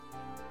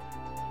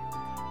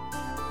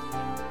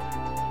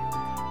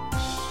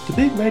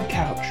The Big Red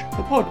Couch,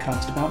 the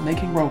podcast about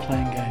making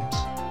role-playing games.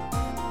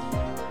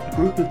 A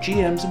group of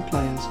GMs and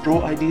players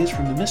draw ideas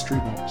from the mystery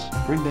box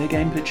and bring their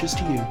game pitches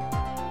to you.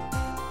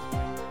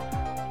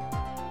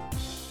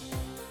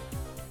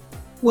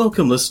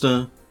 Welcome,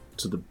 listener,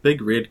 to the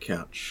Big Red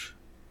Couch.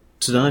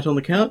 Tonight on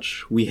the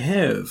couch, we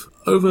have,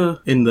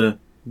 over in the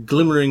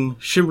glimmering,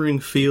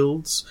 shimmering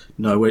fields...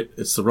 No, wait,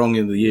 it's the wrong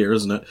end of the year,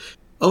 isn't it?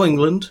 Oh,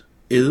 England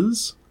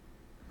is...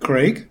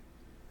 Craig.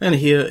 And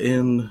here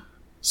in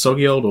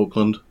soggy old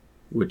Auckland,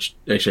 which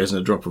actually hasn't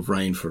a drop of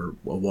rain for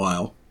a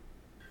while,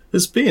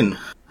 is Ben.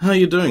 How are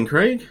you doing,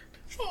 Craig?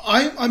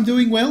 I'm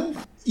doing well.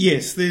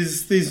 Yes,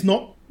 there's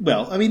not...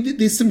 Well, I mean,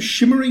 there's some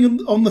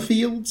shimmering on the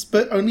fields,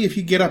 but only if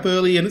you get up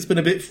early and it's been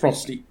a bit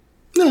frosty.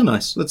 No,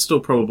 nice. That's still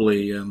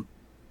probably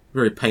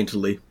very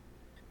painterly.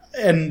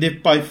 And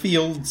if by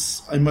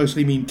fields, I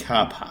mostly mean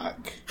car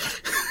park.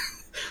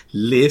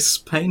 Less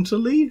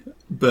painterly,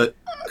 but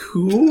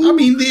cool. I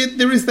mean,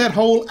 there is that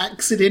whole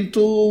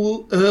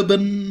accidental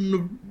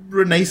urban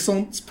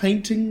Renaissance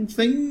painting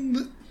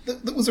thing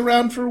that was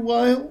around for a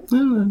while.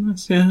 Oh,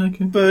 nice. Yeah,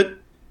 okay. But,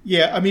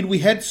 yeah, I mean, we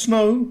had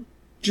snow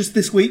just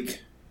this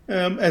week.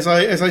 As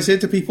I said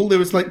to people, there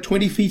was like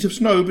 20 feet of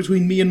snow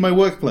between me and my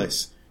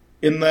workplace.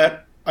 In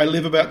that, I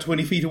live about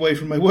 20 feet away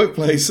from my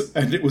workplace,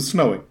 and it was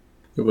snowing.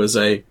 It was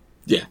the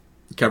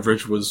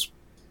coverage was...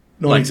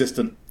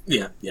 non-existent.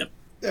 Yeah.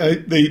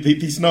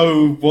 The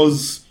snow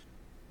was...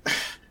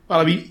 Well,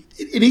 I mean,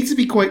 it needs to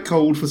be quite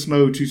cold for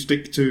snow to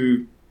stick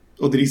to...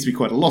 Or there needs to be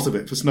quite a lot of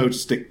it for snow to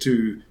stick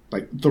to,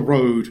 like, the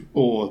road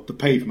or the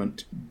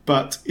pavement.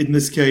 But in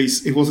this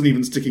case, it wasn't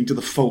even sticking to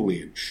the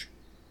foliage.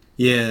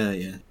 Yeah.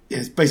 Yeah,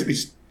 it's basically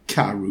just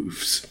car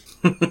roofs.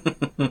 In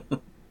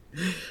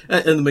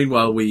the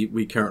meanwhile,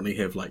 we currently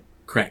have, like,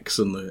 cracks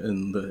in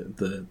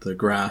the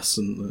grass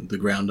and the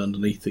ground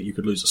underneath that you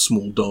could lose a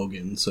small dog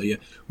in. So, yeah,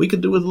 we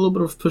could do with a little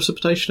bit of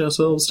precipitation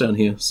ourselves down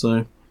here.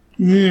 So,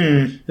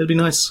 it'd be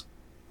nice.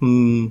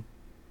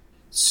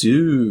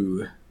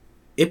 So,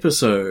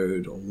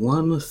 episode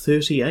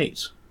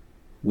 138.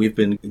 We've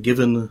been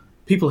given...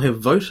 People have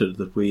voted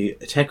that we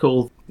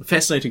tackle a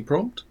fascinating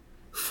prompt.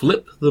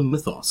 Flip the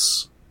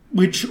Mythos.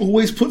 Which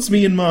always puts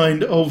me in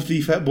mind of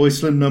the Fatboy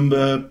Slim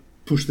number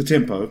Push the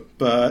Tempo,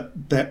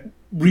 but that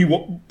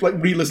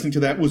re-listening to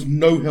that was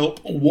no help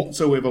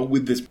whatsoever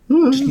with this.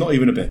 Just not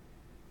even a bit.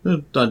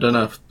 I don't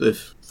know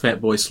if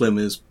Fatboy Slim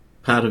is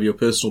part of your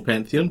personal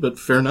pantheon, but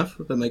fair enough.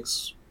 That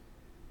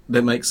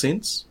makes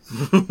sense.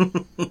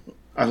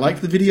 I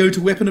like the video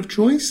to weapon of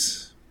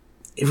choice.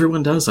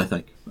 Everyone does, I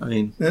think. I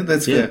mean,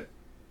 that's fair.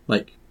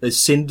 Like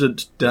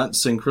ascended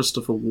dancing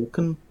Christopher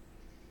Walken.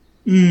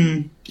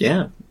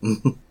 Yeah.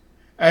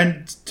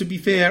 And to be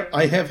fair,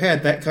 I have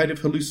had that kind of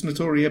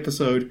hallucinatory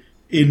episode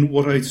in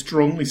what I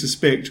strongly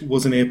suspect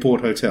was an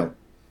airport hotel.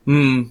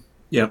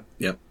 Yep.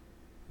 It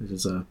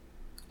is a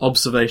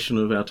observation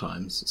of our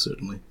times,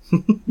 certainly.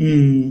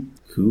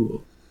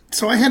 Cool.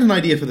 So I had an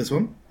idea for this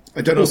one.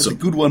 I don't know if it's a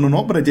good one or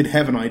not, but I did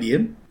have an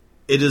idea.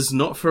 It is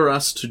not for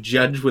us to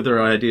judge whether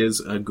our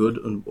ideas are good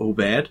or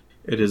bad.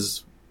 It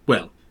is,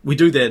 well, we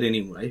do that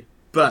anyway,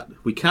 but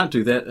we can't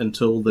do that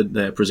until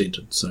they're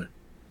presented, so...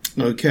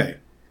 Okay.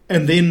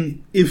 And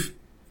then, if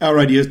our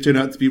ideas turn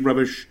out to be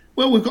rubbish,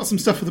 well, we've got some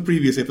stuff for the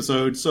previous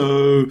episode,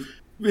 so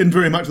in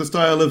very much the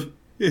style of,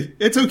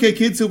 it's okay,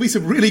 kids, there'll be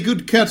some really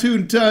good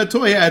cartoon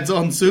toy ads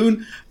on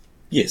soon.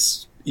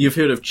 Yes. You've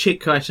heard of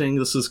check kiting,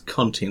 this is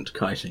content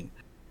kiting.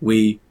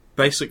 We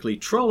basically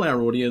troll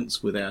our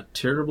audience with our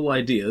terrible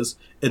ideas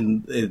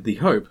in the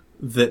hope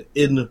that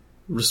in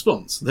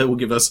response they will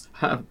give us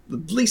at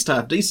least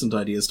half decent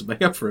ideas to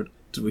make up for it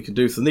that we can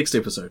do for the next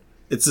episode.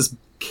 It's this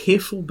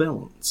careful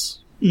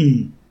balance.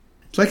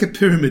 It's like a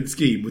pyramid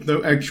scheme with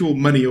no actual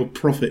money or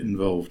profit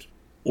involved.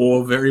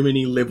 Or very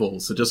many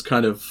levels. It just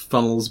kind of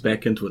funnels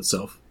back into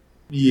itself.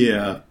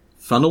 Yeah.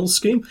 Funnel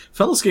scheme?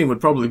 Funnel scheme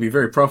would probably be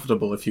very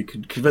profitable if you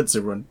could convince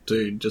everyone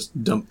to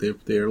just dump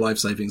their life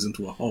savings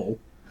into a hole.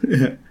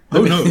 Yeah.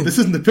 Oh no, this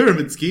isn't a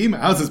pyramid scheme.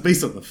 Ours is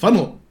based on the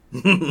funnel.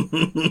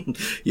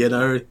 You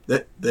know,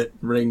 that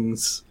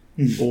rings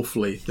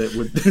awfully. That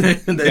would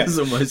is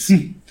almost...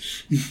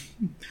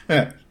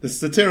 This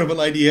is a terrible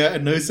idea,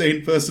 and no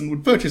sane person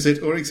would purchase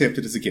it or accept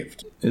it as a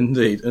gift.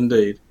 Indeed.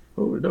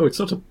 Oh no, it's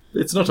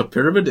not a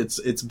pyramid.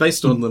 It's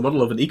based on the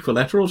model of an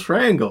equilateral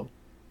triangle.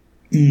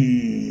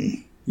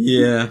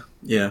 Yeah.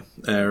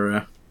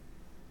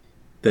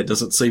 That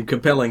doesn't seem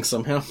compelling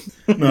somehow.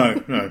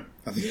 No.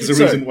 I think there's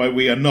a reason why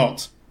we are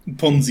not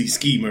Ponzi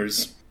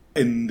schemers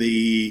in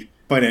the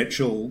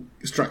financial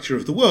structure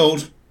of the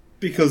world,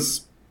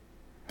 because,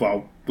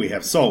 well, we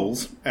have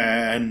souls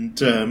and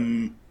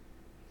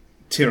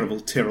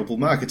terrible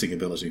marketing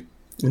ability.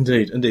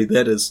 Indeed,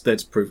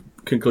 that's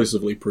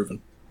conclusively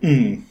proven.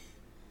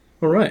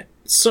 All right.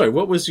 So,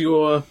 what was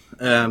your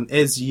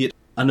as yet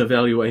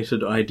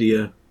unevaluated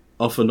idea,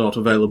 offer not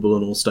available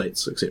in all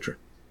states, etc.?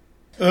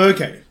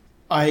 Okay,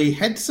 I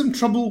had some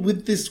trouble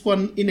with this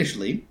one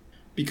initially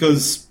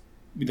because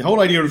the whole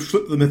idea of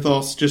Flip the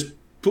Mythos just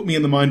put me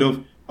in the mind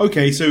of,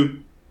 okay, so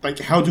like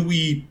how do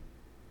we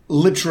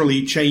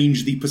literally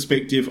change the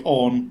perspective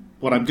on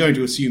what I'm going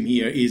to assume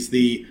here is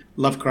the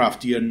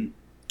Lovecraftian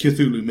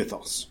Cthulhu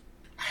mythos.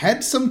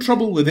 Had some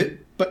trouble with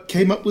it, but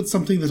came up with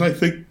something that I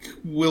think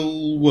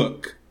will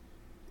work.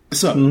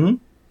 So,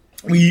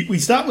 we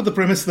start with the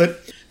premise that,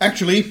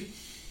 actually,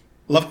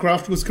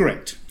 Lovecraft was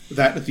correct.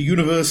 That the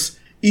universe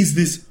is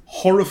this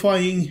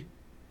horrifying,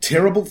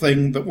 terrible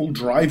thing that will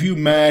drive you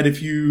mad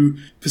if you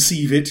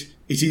perceive it.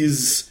 It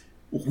is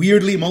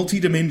weirdly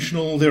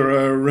multi-dimensional. There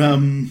are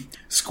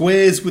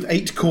squares with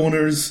 8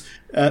 corners.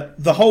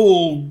 The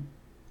whole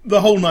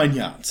 9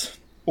 yards.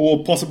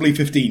 Or possibly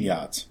 15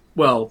 yards.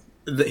 Well,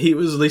 he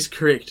was at least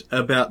correct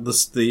about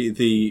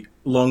the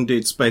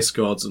long-dead space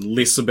gods and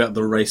less about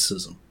the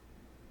racism.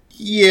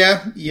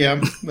 Yeah.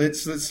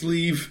 Let's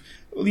leave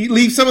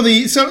some of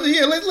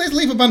the... let's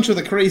leave a bunch of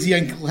the crazy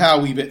Uncle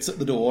Howie bits at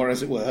the door,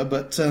 as it were,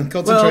 but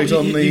concentrate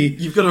on the...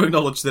 You've got to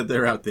acknowledge that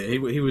they're out there. He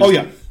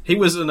was, He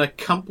was an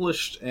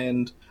accomplished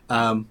and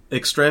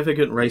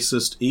extravagant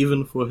racist,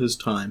 even for his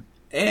time.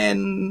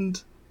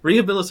 And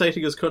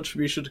rehabilitating his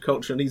contribution to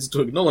culture needs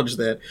to acknowledge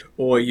that,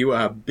 or you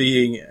are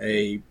being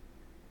a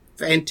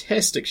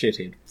fantastic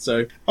shithead.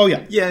 So... Oh,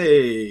 yeah.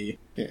 Yay!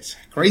 Yes.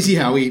 Crazy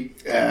Howie.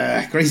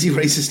 Crazy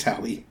racist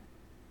Howie.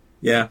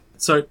 Yeah.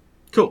 So...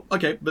 Cool.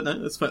 Okay, but no,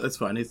 that's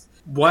fine.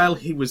 While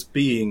he was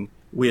being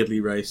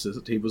weirdly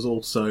racist, he was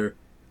also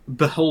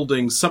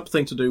beholding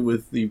something to do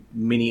with the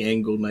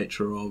many-angled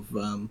nature of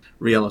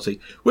reality,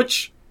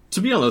 which, to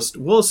be honest,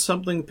 was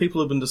something people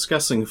have been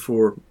discussing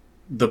for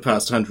the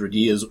past 100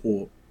 years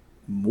or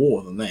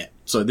more than that.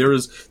 So there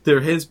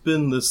has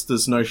been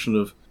this notion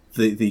of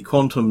the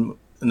quantum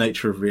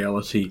nature of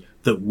reality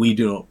that we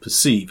do not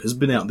perceive has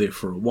been out there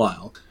for a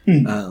while.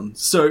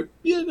 So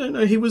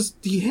yeah,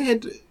 he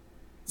had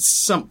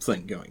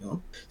something going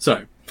on.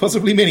 So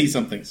possibly many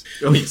somethings.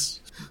 Oh yes.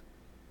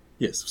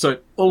 So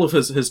all of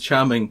his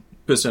charming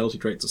personality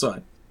traits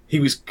aside, he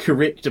was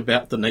correct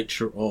about the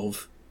nature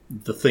of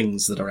the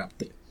things that are out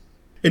there.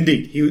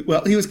 Indeed. He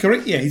was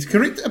correct. Yeah, he's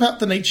correct about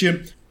the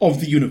nature of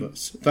the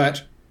universe.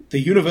 That the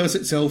universe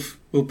itself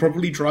will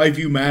probably drive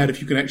you mad if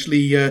you can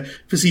actually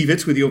perceive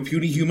it with your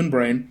puny human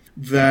brain.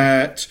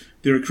 That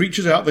there are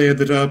creatures out there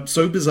that are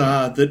so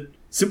bizarre that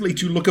simply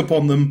to look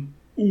upon them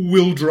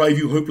will drive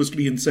you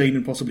hopelessly insane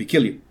and possibly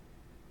kill you.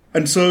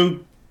 And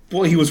so,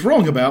 what he was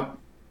wrong about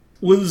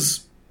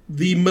was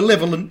the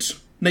malevolent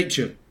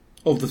nature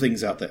of the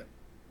things out there.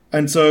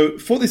 And so,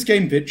 for this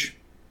game pitch,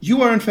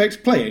 you are in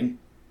fact playing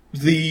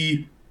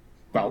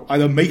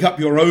either make up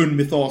your own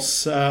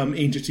mythos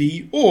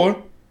entity,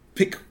 or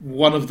pick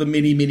one of the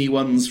many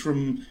ones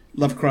from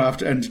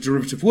Lovecraft and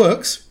derivative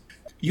works.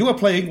 You are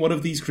playing one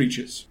of these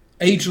creatures.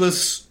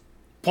 Ageless,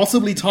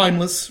 possibly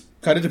timeless,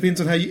 kind of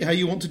depends on how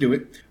you want to do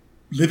it.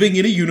 Living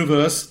in a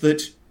universe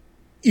that,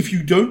 if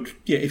you don't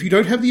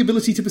have the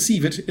ability to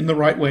perceive it in the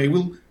right way,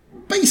 will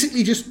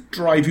basically just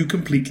drive you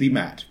completely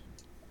mad.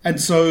 And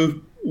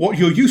so, what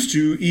you're used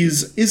to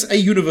is a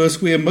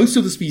universe where most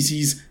of the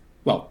species,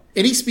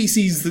 any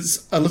species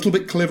that's a little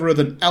bit cleverer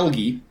than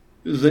algae,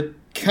 that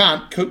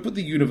can't cope with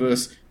the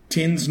universe,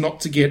 tends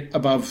not to get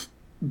above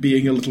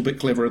being a little bit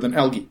cleverer than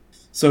algae.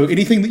 So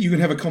anything that you can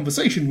have a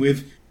conversation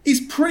with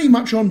is pretty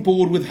much on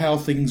board with how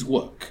things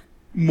work,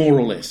 more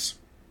or less.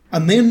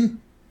 And then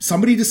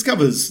somebody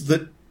discovers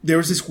that there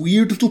is this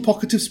weird little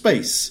pocket of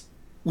space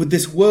with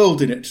this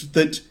world in it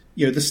that,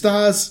 the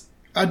stars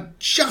are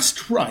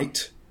just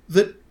right,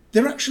 that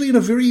they're actually in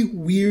a very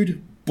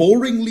weird,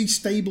 boringly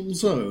stable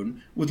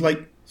zone with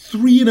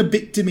 3 and a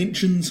bit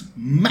dimensions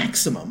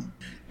maximum.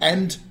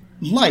 And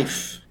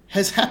life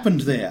has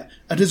happened there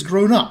and has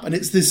grown up, and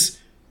it's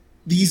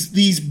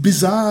these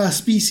bizarre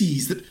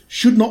species that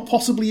should not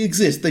possibly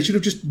exist. They should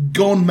have just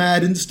gone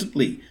mad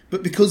instantly.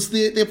 But because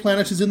their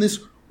planet is in this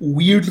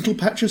weird little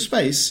patch of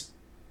space,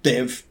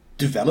 they've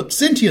developed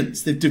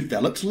sentience, they've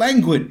developed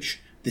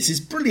language. This is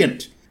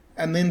brilliant.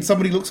 And then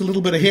somebody looks a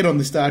little bit ahead on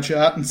the star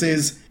chart and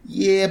says,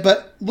 yeah,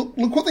 but look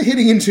what they're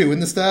heading into,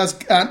 and the stars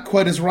aren't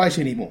quite as right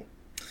anymore.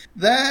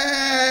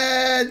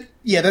 That's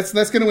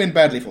going to end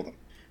badly for them.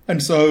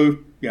 And so,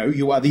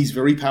 you are these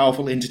very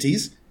powerful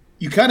entities.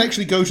 You can't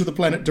actually go to the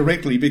planet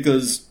directly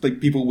because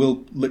people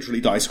will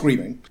literally die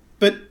screaming.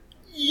 But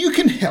you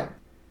can help.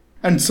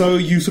 And so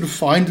you sort of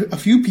find a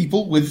few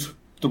people with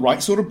the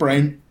right sort of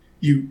brain.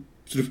 You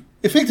sort of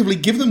effectively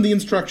give them the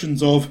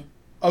instructions of,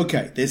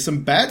 okay, there's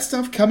some bad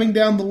stuff coming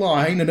down the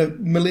line in a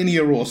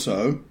millennia or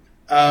so.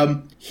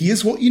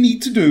 Here's what you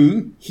need to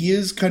do.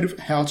 Here's kind of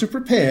how to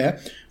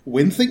prepare.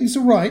 When things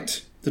are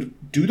right,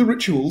 do the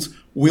rituals.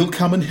 We'll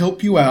come and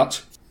help you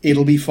out.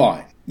 It'll be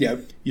fine.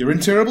 You're in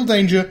terrible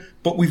danger,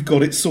 but we've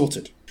got it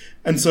sorted.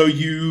 And so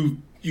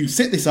you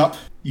set this up.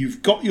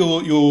 You've got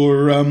your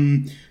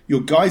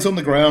guys on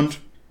the ground.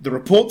 The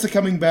reports are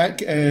coming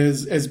back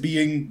as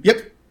being,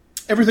 yep,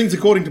 everything's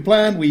according to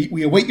plan.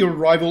 We await your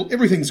arrival.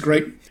 Everything's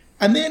great.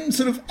 And then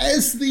sort of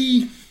as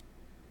the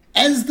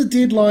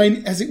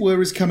deadline, as it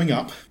were, is coming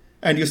up,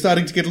 and you're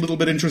starting to get a little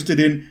bit interested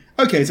in,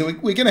 okay, so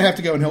we're going to have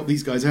to go and help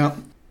these guys out.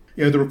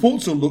 The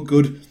reports all look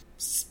good.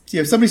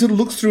 Somebody sort of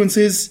looks through and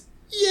says,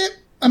 yeah,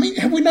 I mean,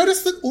 have we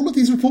noticed that all of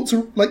these reports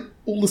are, like,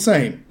 all the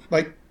same?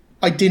 Like,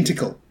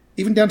 identical.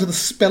 Even down to the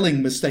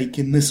spelling mistake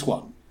in this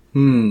one.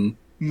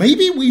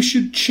 Maybe we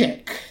should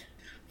check.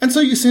 And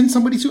so you send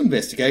somebody to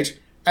investigate,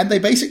 and they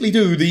basically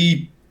do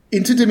the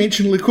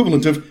interdimensional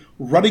equivalent of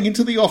running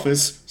into the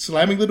office,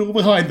 slamming the door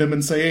behind them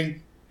and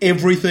saying,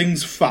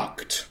 everything's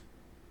fucked.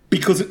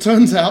 Because it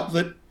turns out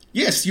that,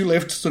 yes, you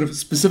left sort of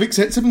specific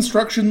sets of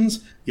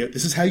instructions. Yeah,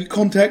 this is how you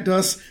contact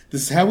us.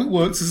 This is how it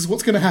works. This is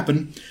what's going to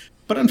happen.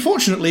 But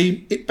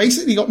unfortunately, it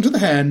basically got into the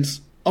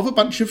hands of a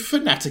bunch of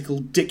fanatical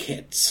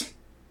dickheads.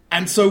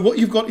 And so what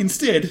you've got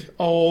instead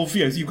of,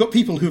 you've got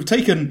people who have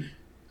taken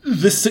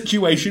this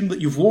situation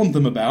that you've warned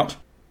them about,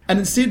 and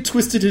instead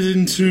twisted it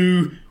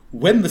into,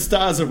 when the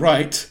stars are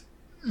right,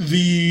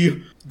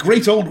 the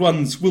great old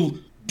ones will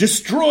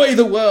destroy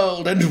the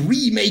world and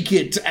remake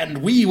it, and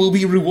we will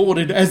be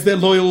rewarded as their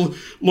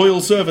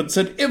loyal servants,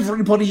 and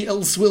everybody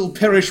else will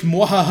perish,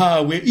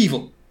 mwahaha, we're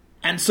evil.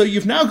 And so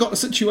you've now got a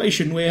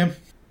situation where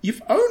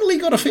you've only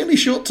got a fairly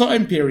short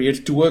time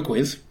period to work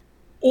with.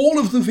 All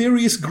of the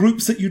various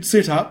groups that you'd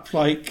set up,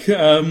 like,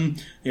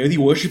 the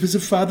worshippers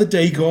of Father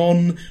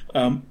Dagon,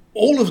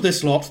 all of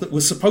this lot that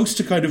was supposed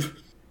to kind of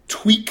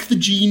tweak the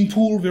gene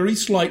pool very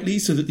slightly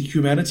so that the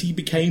humanity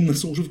became the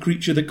sort of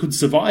creature that could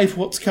survive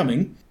what's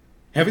coming,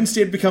 have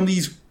instead become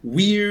these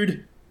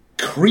weird,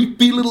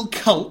 creepy little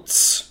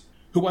cults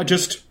who are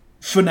just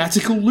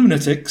fanatical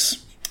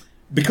lunatics.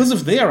 Because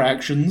of their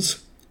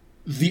actions,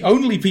 the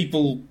only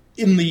people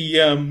in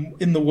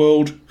the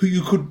world who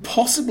you could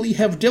possibly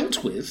have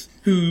dealt with,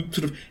 who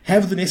sort of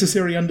have the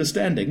necessary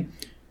understanding,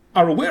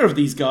 are aware of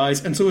these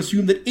guys, and so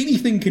assume that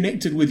anything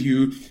connected with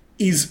you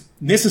is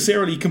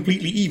necessarily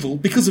completely evil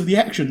because of the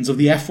actions of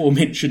the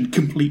aforementioned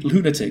complete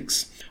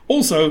lunatics.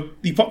 Also,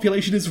 the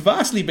population is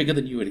vastly bigger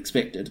than you had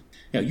expected.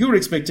 Now, you were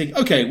expecting,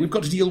 okay, we've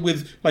got to deal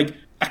with, like,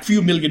 a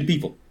few million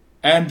people,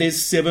 and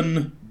there's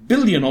 7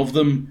 billion of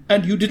them,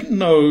 and you didn't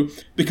know,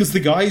 because the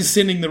guys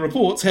sending the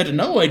reports had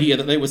no idea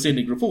that they were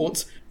sending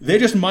reports. They're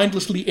just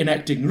mindlessly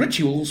enacting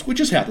rituals, which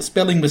is how the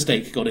spelling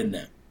mistake got in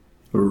there.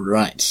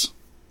 Right.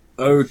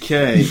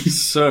 Okay,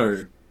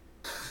 so...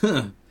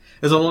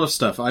 there's a lot of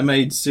stuff. I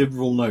made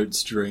several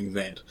notes during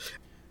that.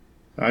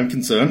 I'm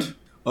concerned.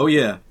 Oh,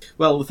 yeah.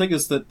 Well, the thing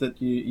is that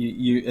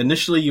you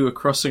initially you were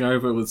crossing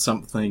over with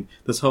something,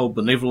 this whole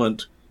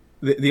benevolent...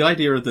 The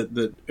idea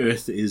that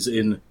Earth is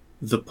in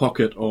the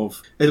pocket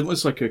of... It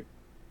was like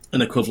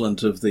an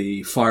equivalent of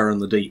the fire in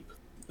the deep.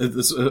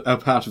 It's a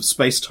part of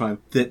space-time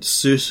that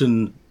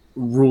certain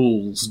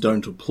rules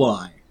don't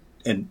apply.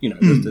 And,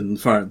 in the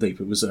fire in the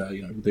deep, it was,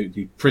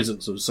 the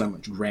presence of so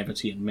much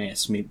gravity and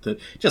mass meant that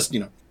just,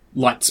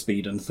 light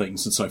speed and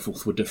things and so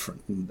forth were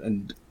different.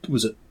 And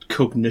was it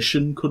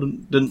cognition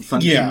didn't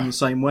function in the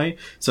same way?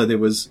 So there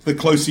was... The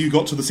closer you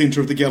got to the centre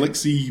of the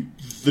galaxy,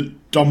 the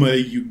dumber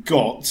you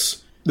got.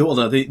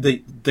 Well,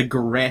 the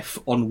graph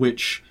on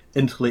which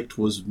intellect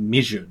was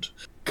measured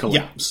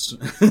collapsed.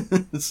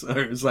 Yeah. So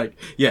it was like,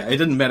 it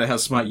didn't matter how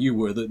smart you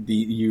were, that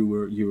you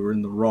were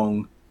in the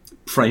wrong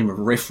frame of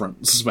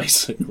reference,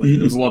 basically.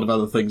 There was a lot of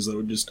other things that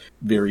were just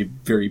very,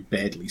 very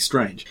badly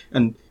strange.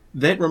 And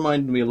that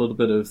reminded me a little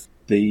bit of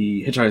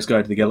the Hitchhiker's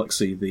Guide to the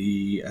Galaxy,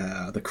 the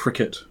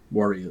Krikkit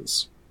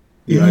warriors.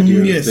 The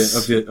idea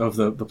of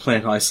the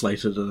planet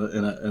isolated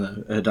in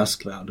a dust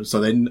cloud. So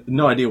they had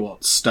no idea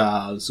what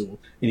stars or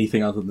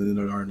anything other than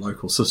their own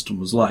local system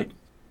was like.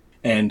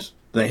 And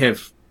they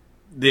have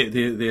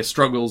their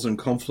struggles and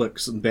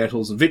conflicts and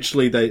battles.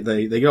 Eventually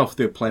they get off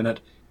their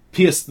planet,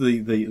 pierce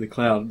the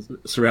cloud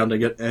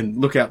surrounding it, and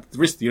look out at the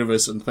rest of the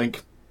universe and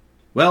think,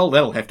 well,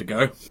 that'll have to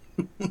go.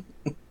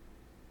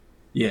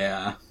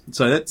 Yeah.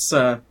 So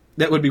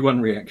that would be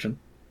one reaction.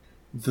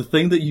 The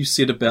thing that you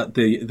said about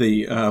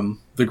the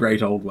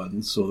great old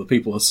ones, or the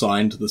people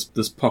assigned to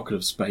this pocket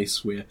of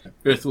space where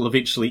Earth will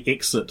eventually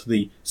exit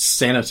the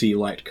sanity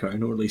light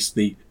cone, or at least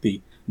the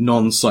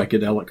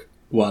non-psychedelic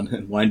one,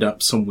 and wind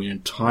up somewhere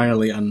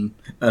entirely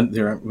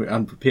they're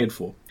unprepared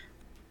for.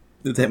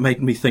 That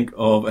made me think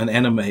of an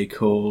anime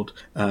called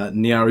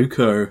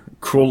Naruto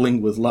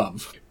Crawling with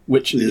Love,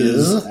 which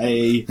is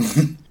a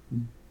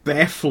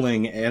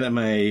baffling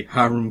anime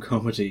harem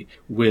comedy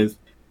with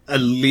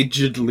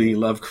allegedly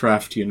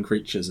Lovecraftian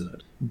creatures in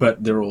it,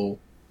 but they're all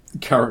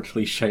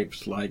currently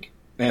shaped like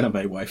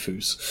anime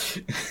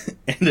waifus.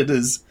 And it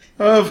is...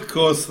 Of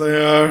course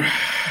they are.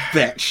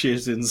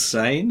 Batshit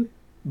insane,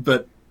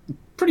 but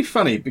pretty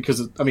funny,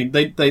 because, I mean,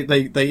 they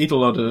eat a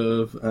lot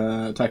of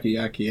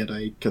takoyaki at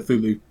a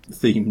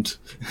Cthulhu-themed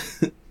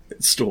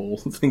stall,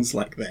 things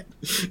like that.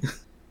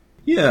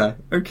 Yeah,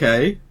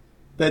 okay.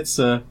 That's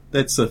a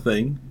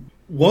thing.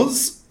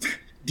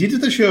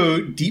 Did the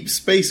show Deep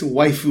Space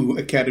Waifu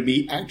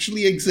Academy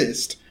actually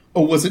exist?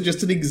 Or was it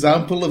just an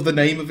example of the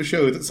name of a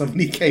show that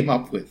somebody came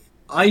up with?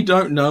 I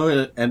don't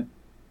know, and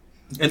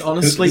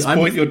honestly... At this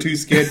point, you're too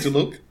scared to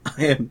look?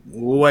 I am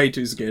way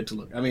too scared to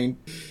look. I mean,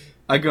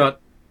 I got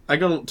a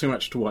little too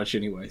much to watch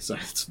anyway, so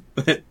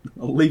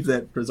I'll leave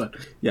that for a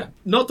second. Yeah,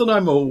 not that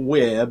I'm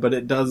aware, but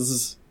it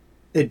does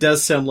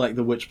sound like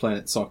the Witch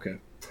Planet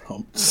Soccer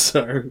prompt,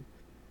 so...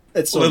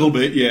 It's a little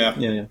bit, yeah.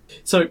 Yeah.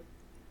 So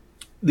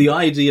the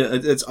idea,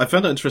 I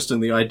found it interesting,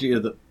 the idea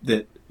that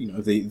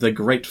the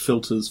great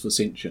filters for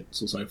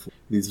sentience or so forth,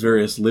 these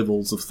various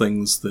levels of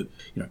things that,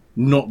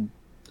 not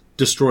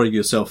destroying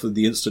yourself at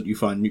the instant you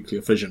find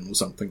nuclear fission or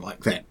something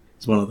like that.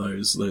 It's one of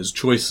those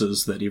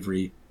choices that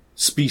every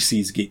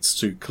species gets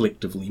to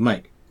collectively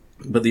make.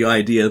 But the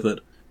idea that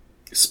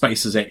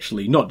space is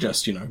actually not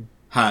just,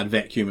 hard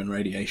vacuum and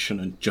radiation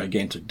and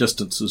gigantic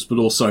distances, but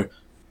also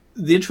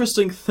the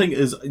interesting thing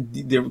is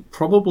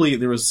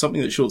there is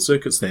something that short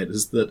circuits that,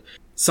 is that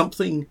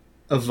something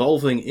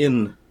evolving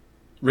in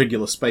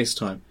regular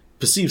space-time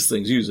perceives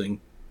things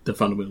using the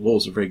fundamental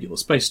laws of regular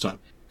space-time.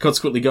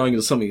 Consequently, going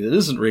into something that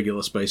isn't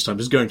regular space-time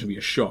is going to be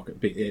a shock at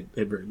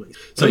very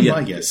least. So,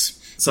 I guess.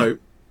 So,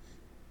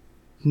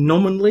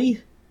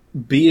 nominally,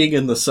 being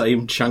in the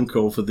same chunk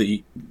of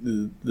the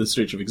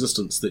stretch of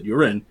existence that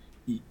you're in,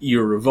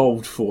 you're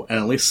evolved for, and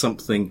unless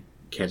something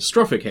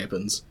catastrophic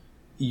happens,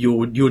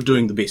 you're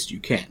doing the best you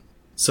can.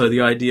 So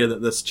the idea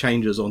that this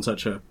changes on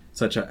such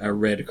a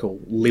radical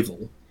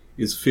level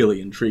is fairly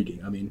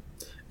intriguing. I mean,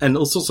 and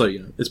also,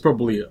 it's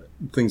probably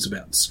things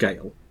about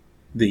scale.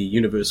 The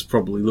universe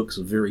probably looks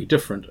very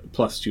different,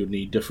 plus you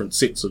need different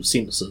sets of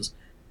senses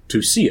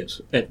to see it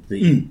at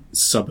the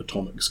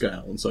subatomic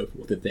scale and so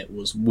forth, if that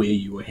was where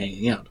you were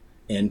hanging out.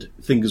 And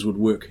things would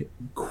work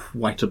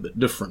quite a bit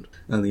different,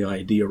 and the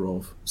idea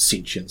of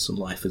sentience and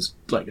life is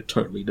like a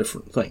totally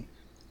different thing.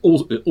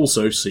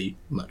 Also see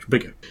much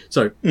bigger.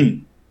 So,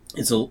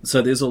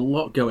 so there's a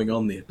lot going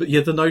on there. But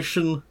yeah, the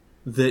notion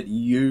that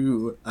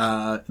you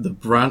are the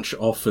branch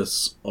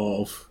office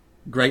of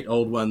Great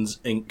Old Ones,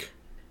 Inc.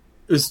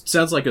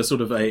 Sounds like a sort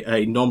of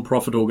a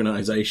non-profit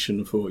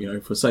organisation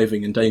for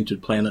saving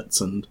endangered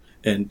planets and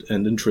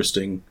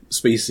interesting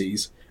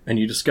species, and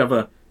you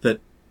discover that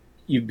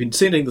you've been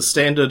sending the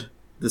standard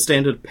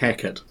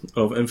packet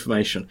of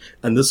information,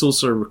 and this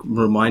also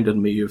reminded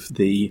me of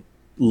the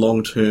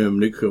long-term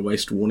nuclear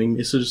waste warning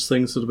message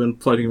things that have been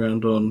floating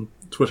around on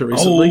Twitter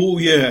recently. Oh,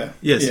 yeah.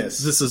 Yes.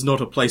 This is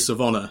not a place of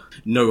honour.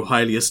 No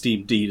highly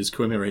esteemed deed is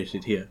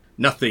commemorated here.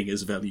 Nothing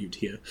is valued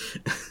here.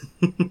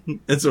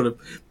 And sort of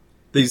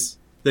these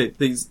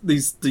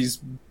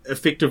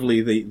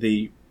effectively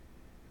the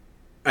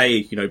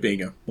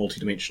being a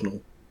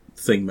multidimensional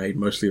thing made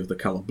mostly of the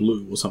colour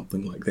blue or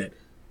something like that.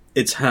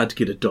 It's hard to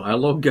get a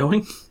dialogue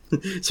going.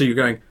 So you're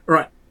going, all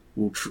right,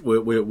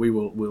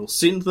 we'll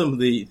send them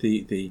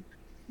the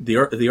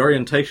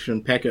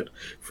orientation packet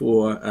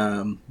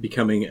for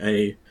becoming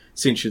a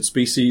sentient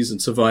species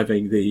and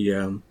surviving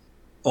the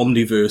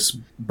omniverse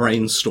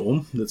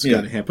brainstorm that's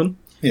going to happen.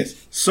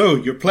 Yes. So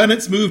your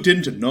planet's moved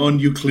into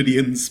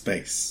non-Euclidean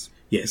space.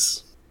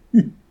 Yes.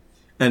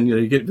 And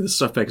you get this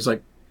stuff back. It's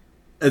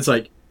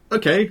like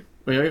okay,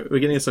 we're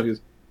getting this stuff. He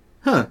goes,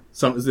 huh?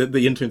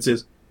 The intern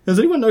says, has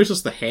anyone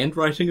noticed the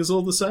handwriting is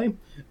all the same?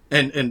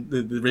 And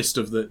the rest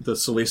of the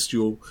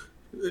celestial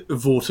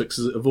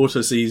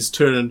vortices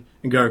turn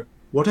and go,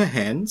 what are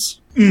hands?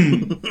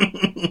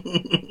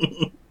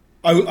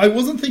 I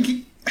wasn't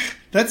thinking...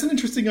 That's an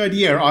interesting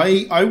idea.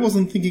 I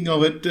wasn't thinking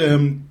of it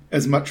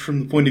as much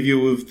from the point of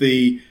view of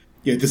this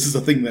is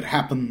a thing that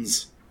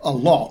happens a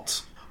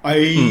lot.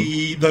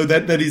 Though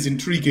that is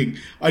intriguing.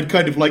 I'd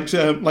kind of like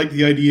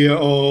the idea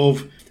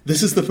of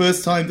this is the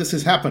first time this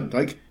has happened.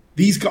 Like,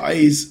 these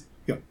guys...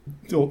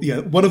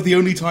 one of the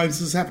only times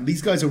this has happened.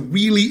 These guys are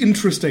really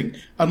interesting,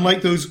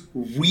 unlike those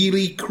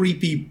really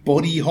creepy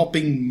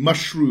body-hopping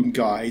mushroom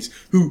guys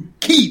who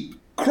keep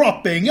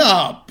cropping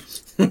up.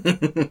 Yeah,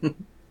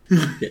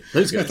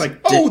 those guys. It's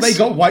like, they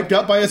got wiped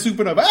out by a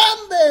supernova,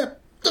 and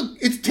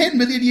it's 10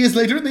 million years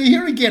later, and they're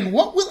here again.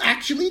 What will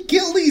actually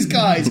kill these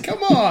guys?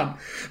 Come on.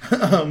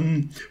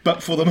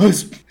 But for the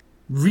most...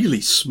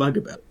 Really smug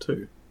about it,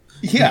 too.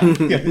 Yeah,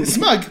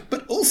 smug,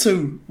 but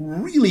also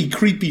really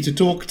creepy to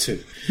talk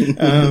to.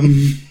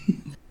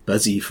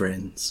 Buzzy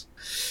friends.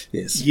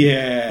 Yes.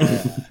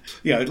 Yeah.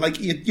 Like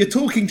you're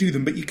talking to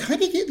them, but you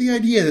kind of get the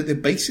idea that they're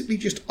basically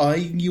just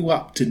eyeing you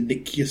up to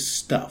nick your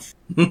stuff.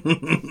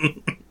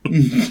 Come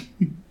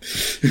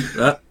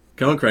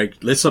on, Craig.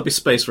 Let's not be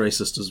space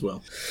racist as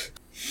well.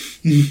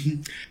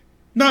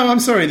 No, I'm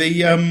sorry.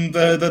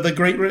 The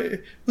great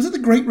was it the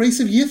Great Race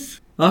of Yith?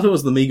 I thought it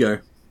was the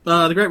Migo.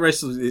 The Great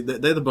Race,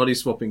 they're the body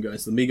swapping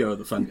guys. The Migo are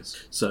the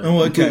fungus. So.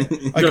 Oh, okay.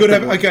 I could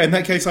have. Okay, in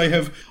that case, I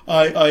have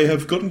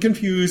gotten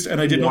confused, and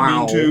I did not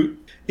mean to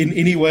in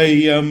any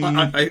way.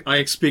 I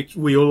expect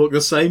we all look the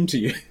same to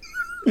you.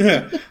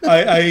 Yeah,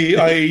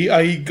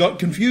 I got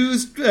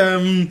confused.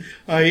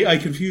 I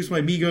confused my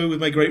Migo with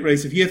my Great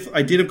Race of Yith.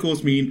 I did, of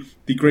course, mean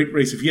the Great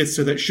Race of Yith,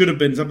 so that should have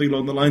been something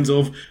along the lines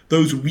of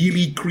those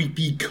really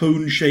creepy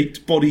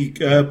cone-shaped body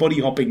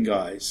hopping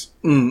guys.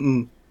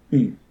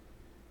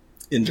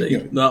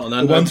 Indeed.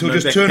 The ones who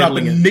just turn up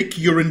and nick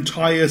your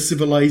entire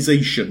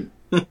civilization.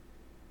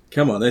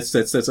 Come on, that's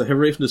a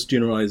horrendous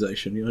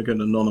generalisation. You're not going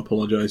to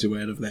non-apologise your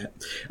way out of that.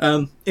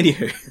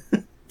 Anywho.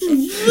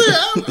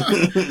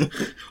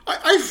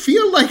 I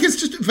feel like it's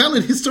just a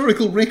valid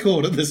historical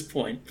record at this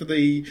point for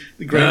the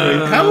Great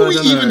Race. How are we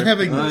even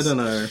having this? I don't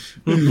know.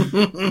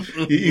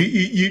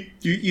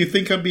 You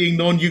think I'm being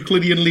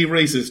non-Euclideanly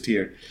racist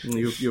here?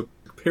 You're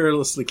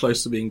perilously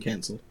close to being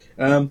cancelled.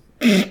 Anywho,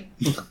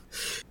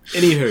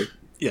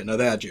 yeah, no,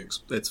 they are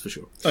jerks. That's for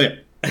sure. Oh yeah.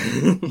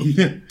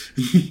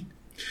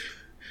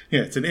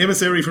 Yeah, it's an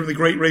emissary from the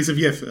Great Race of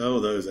Yef. Oh,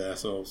 those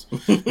assholes.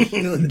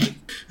 Do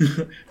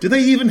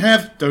they even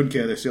have... Don't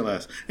care, they're still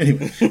ass.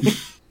 Anyway.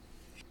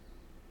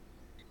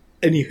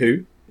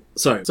 Anywho,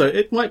 so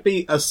it might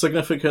be a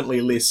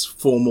significantly less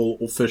formal,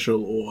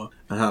 official, or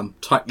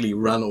tightly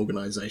run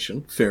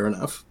organisation. Fair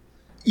enough.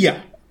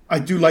 Yeah, I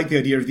do like the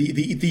idea of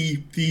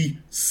the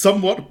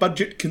somewhat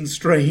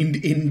budget-constrained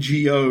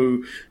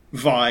NGO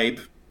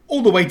vibe,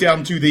 all the way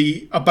down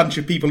to a bunch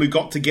of people who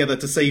got together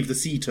to save the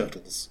sea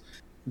turtles.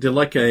 They're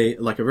like a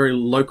very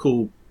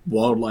local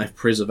wildlife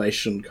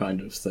preservation kind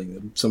of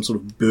thing, some sort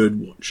of bird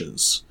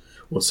watchers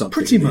or something.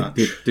 Pretty much.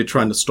 They're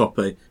trying to stop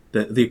the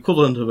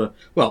equivalent of a...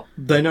 Well,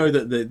 they know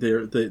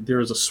that there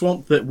is a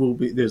swamp that will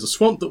be... There's a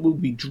swamp that will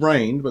be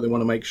drained, but they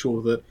want to make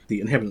sure that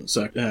the inhabitants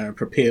are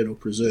prepared or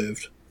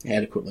preserved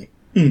adequately.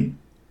 Mm.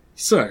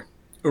 So,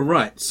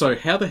 alright, so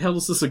how the hell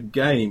is this a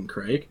game,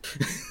 Craig?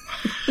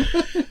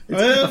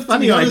 Well, a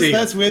funny idea.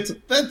 That's where to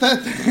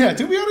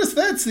be honest,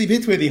 that's the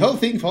bit where the whole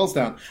thing falls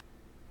down.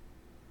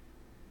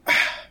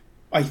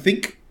 I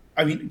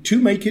mean, to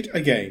make it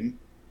a game,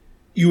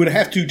 you would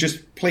have to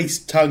just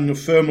place tongue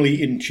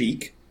firmly in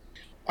cheek.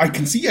 I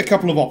can see a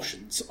couple of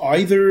options.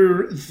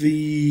 Either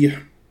the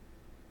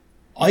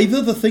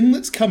thing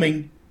that's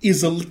coming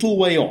is a little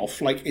way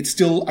off, like it's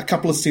still a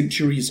couple of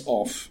centuries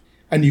off,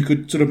 and you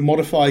could sort of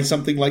modify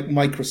something like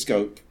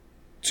Microscope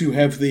to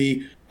have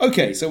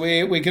okay, so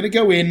we're going to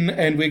go in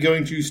and we're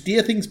going to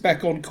steer things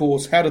back on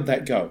course. How did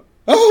that go?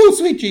 Oh,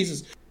 sweet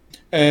Jesus.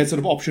 Sort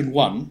of option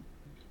one.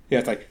 Yeah,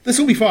 it's like, this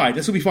will be fine.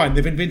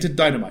 They've invented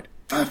dynamite.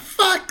 For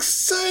fuck's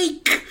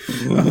sake!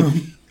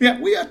 Yeah,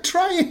 we are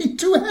trying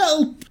to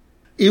help.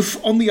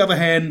 If, on the other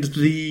hand,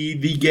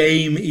 the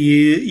game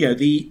is... Yeah,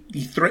 the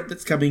threat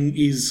that's coming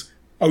is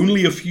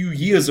only a few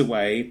years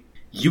away,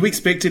 you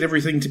expected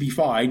everything to be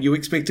fine. You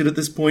expected at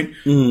this point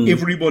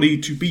everybody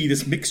to be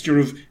this mixture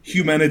of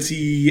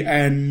humanity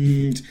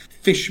and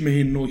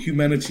fishmen, or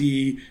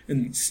humanity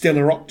and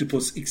stellar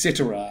octopus,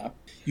 etc.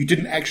 You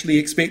didn't actually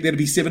expect there to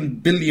be 7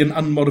 billion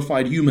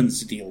unmodified humans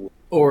to deal with.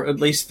 Or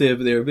at least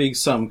there being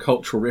some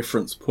cultural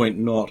reference point,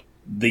 not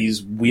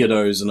these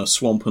weirdos in a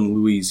swamp in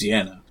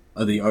Louisiana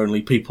are the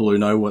only people who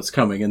know what's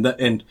coming, and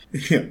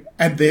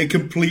they're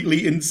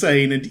completely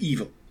insane and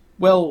evil.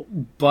 Well,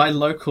 by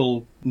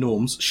local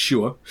norms,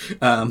 sure,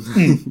 but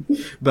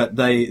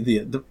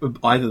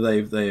either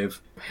they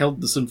have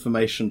held this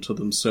information to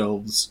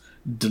themselves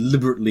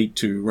deliberately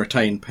to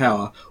retain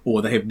power,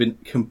 or they have been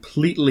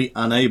completely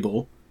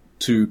unable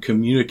to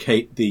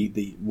communicate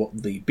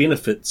what the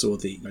benefits or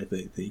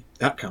the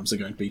outcomes are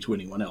going to be to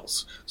anyone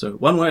else. So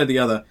one way or the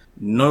other,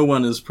 no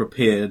one is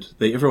prepared.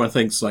 Everyone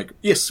thinks like,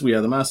 yes, we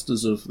are the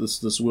masters of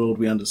this world.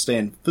 We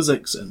understand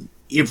physics and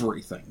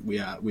everything. We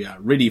are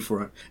ready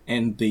for it.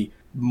 And the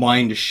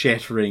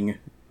mind-shattering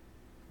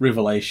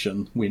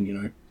revelation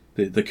when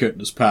the curtain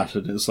is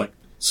parted, and it's like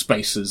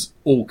spaces,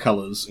 all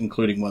colours,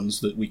 including ones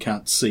that we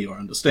can't see or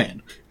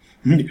understand.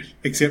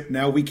 Except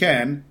now we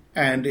can,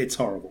 and it's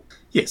horrible.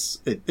 Yes,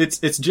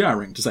 it's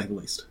jarring to say the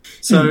least.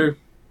 So,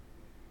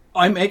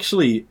 I'm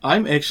actually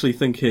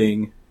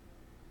thinking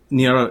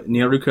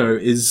Naruko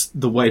is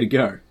the way to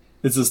go.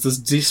 It's just this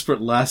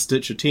desperate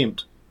last-ditch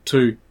attempt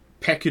to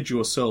package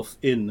yourself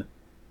in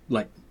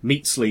like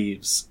meat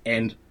sleeves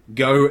and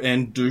go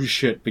and do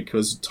shit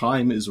because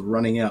time is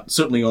running out.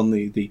 Certainly on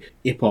the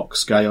epoch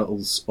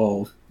scales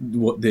of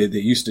what they're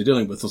used to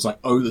dealing with. It's like,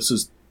 oh, this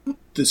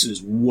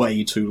is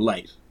way too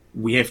late.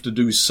 We have to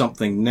do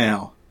something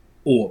now,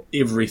 or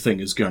everything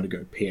is going to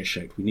go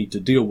pear-shaped. We need to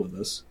deal with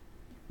this.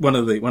 One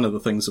of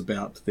the things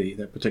about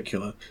that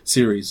particular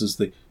series is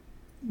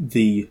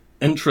the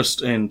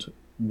interest, and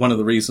one of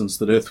the reasons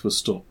that Earth was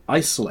still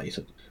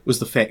isolated was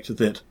the fact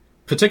that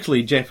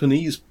particularly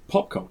Japanese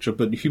pop culture,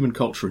 but human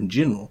culture in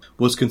general,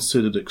 was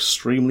considered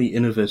extremely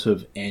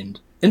innovative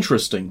and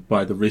interesting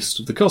by the rest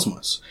of the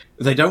cosmos.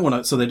 They don't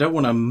want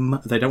to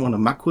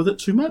muck with it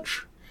too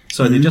much.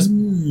 So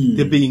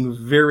they're being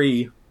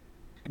very...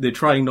 They're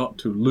trying not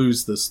to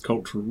lose this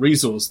cultural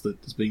resource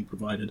that is being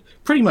provided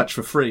pretty much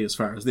for free as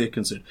far as they're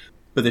concerned.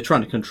 But they're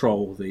trying to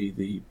control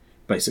the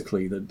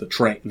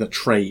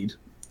trade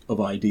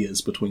of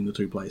ideas between the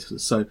two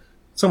places. So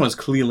someone's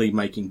clearly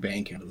making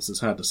bank out of this.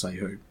 It's hard to say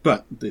who,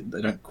 but they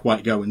don't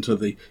quite go into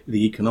the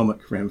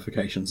economic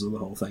ramifications of the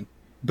whole thing.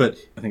 But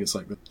I think it's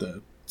like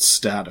the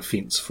Star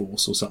Defense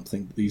Force or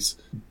something these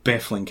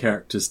baffling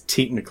characters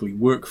technically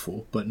work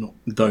for, but not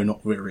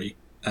very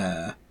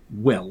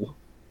well.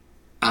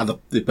 They're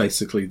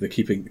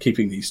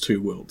keeping these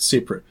two worlds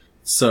separate.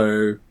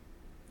 So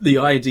the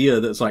idea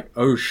that it's like,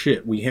 oh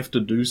shit, we have to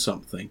do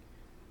something,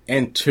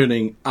 and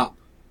turning up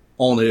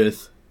on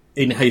Earth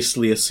in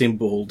hastily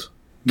assembled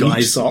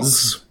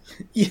geysers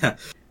Yeah,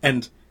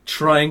 and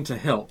trying to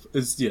help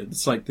is,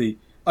 it's like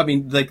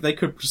they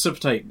could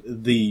precipitate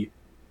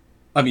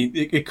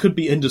it could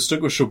be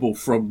indistinguishable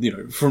from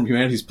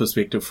humanity's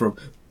perspective from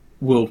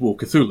World War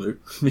Cthulhu,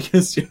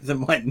 because they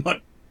might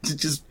not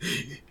just,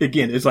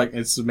 again,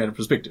 it's a matter of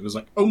perspective. It's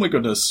like, oh my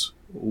goodness,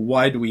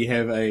 why do we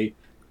have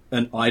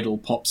an idol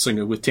pop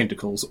singer with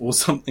tentacles or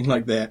something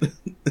like that?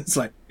 It's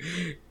like,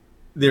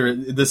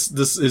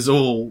 this is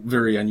all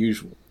very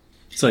unusual.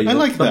 So I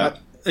like that.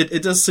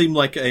 It does seem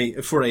like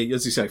for a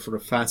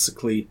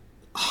farcically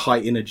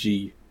high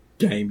energy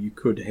game, you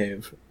could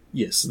have,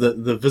 yes,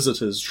 the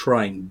visitors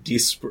trying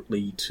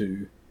desperately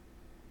to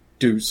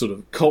do sort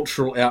of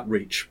cultural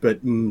outreach, but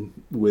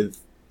with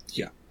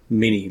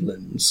many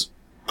limbs.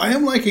 I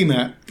am liking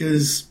that,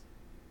 because,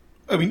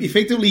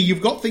 effectively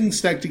you've got things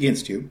stacked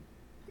against you,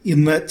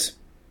 in that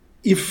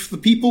if the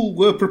people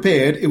were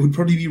prepared, it would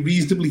probably be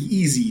reasonably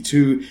easy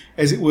to,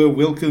 as it were,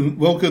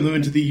 welcome them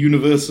into the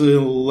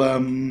universal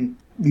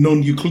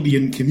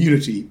non-Euclidean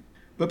community.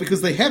 But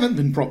because they haven't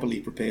been properly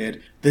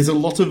prepared, there's a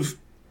lot of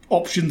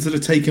options that are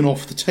taken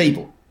off the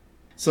table.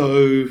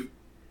 So,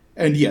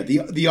 and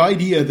the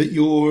idea that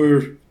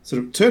you're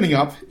sort of turning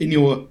up in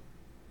your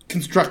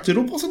constructed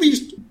or possibly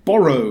just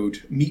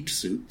borrowed meat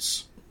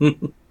suits.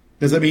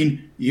 Does that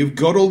mean you've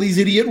got all these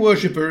idiot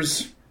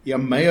worshippers? You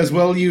may as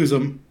well use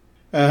them.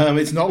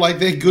 It's not like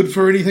they're good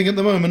for anything at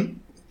the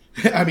moment.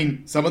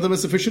 Some of them are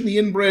sufficiently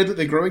inbred that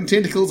they're growing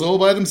tentacles all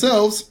by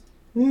themselves.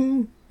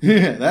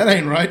 Yeah, that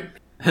ain't right.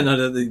 And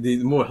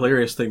the more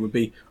hilarious thing would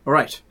be, all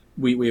right,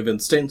 we have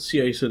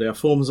instantiated our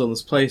forms on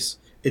this place.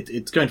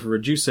 It's going to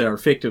reduce our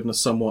effectiveness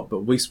somewhat, but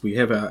at least we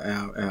have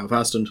our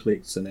vast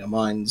intellects and our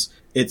minds.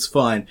 It's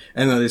fine.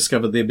 And then they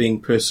discover they're being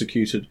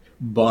persecuted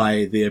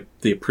by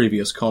their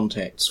previous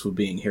contacts for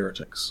being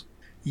heretics.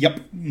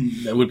 Yep.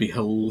 That would be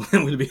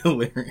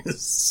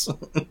hilarious.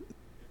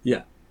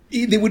 Yeah.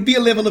 There would be a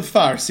level of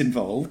farce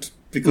involved,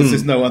 because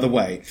there's no other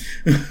way.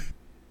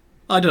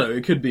 I don't know,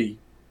 it could be.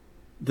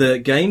 The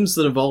games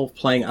that involve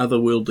playing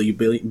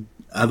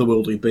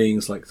otherworldly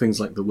beings, like things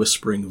like the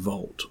Whispering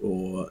Vault,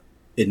 or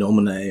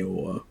Inomine,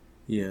 or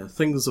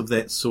things of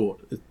that sort.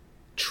 It's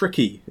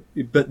tricky,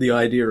 but the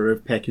idea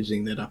of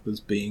packaging that up as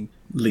being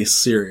less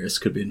serious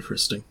could be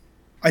interesting.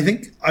 I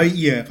think,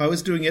 if I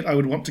was doing it, I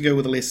would want to go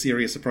with a less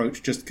serious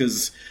approach, just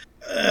because,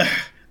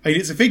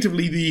 it's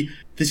effectively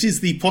this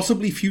is the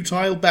possibly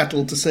futile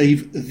battle to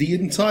save the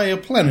entire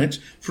planet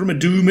from a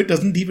doom it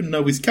doesn't even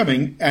know is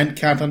coming, and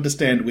can't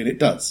understand when it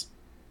does.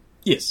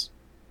 Yes.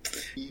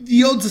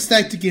 The odds are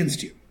stacked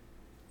against you.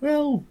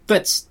 Well,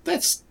 that's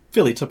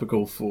fairly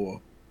typical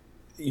for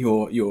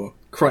your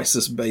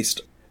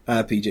crisis-based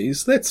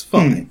RPGs. That's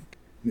fine.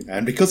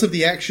 And because of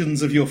the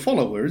actions of your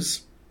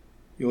followers,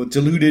 your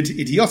deluded,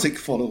 idiotic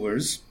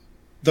followers,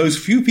 those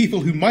few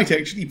people who might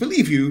actually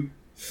believe you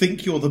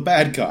think you're the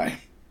bad guy.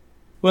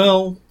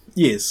 Well,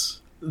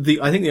 yes.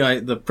 I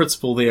think the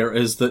principle there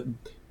is that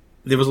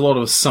there was a lot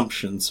of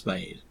assumptions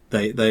made.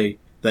 They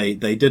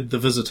did the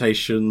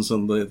visitations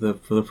and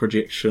the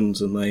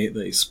projections, and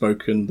they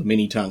spoke in the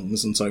many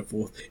tongues and so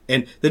forth.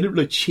 And they didn't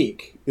really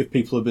check if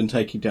people had been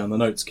taking down the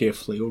notes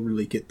carefully or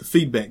really get the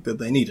feedback that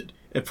they needed.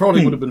 It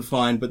probably would have been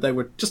fine, but they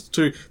were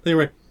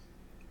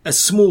a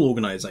small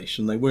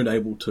organisation. They weren't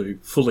able to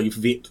fully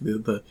vet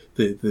the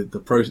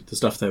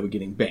stuff they were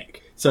getting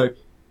back. So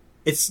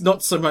it's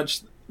not so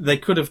much they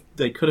could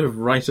have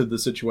righted the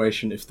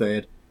situation if they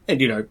had,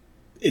 and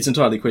it's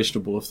entirely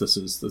questionable if this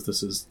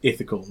is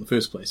ethical in the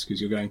first place,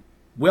 because you're going,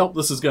 well,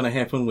 this is going to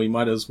happen. We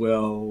might as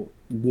well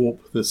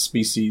warp the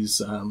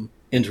species'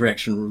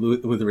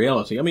 interaction with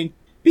reality.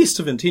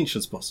 Best of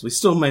intentions possibly,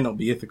 still may not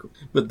be ethical,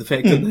 but the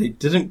fact that they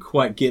didn't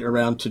quite get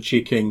around to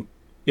checking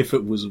if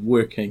it was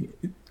working,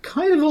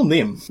 kind of on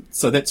them.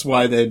 So that's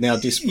why they're now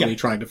desperately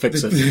trying to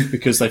fix it,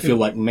 because they feel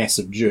like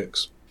massive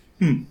jerks.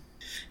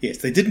 Yes,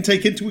 they didn't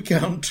take into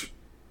account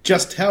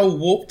just how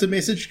warped a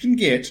message can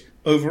get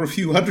over a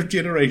few hundred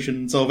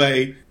generations of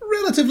a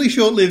relatively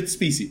short-lived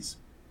species.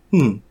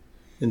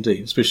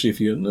 Indeed, especially if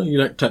you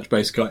don't touch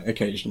base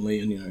occasionally,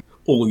 and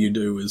all you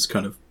do is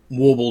kind of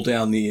warble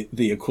down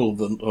the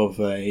equivalent of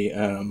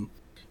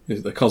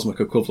the cosmic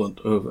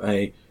equivalent of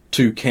a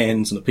 2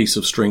 cans and a piece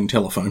of string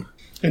telephone.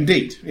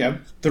 Indeed, yeah.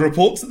 The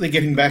reports that they're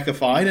getting back are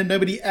fine, and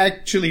nobody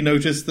actually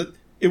noticed that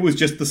it was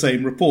just the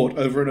same report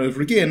over and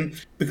over again,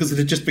 because it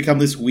had just become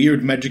this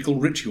weird magical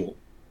ritual.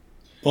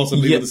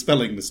 Possibly with a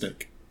spelling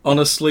mistake.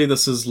 Honestly,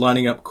 this is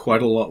lining up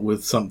quite a lot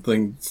with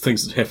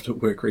things that happened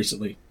at work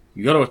recently.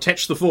 You got to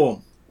attach the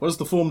form. What does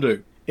the form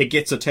do? It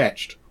gets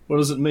attached. What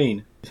does it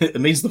mean?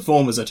 It means the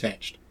form is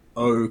attached.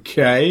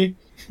 Okay.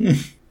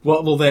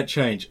 What will that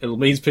change? It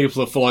means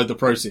people have followed the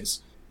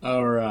process.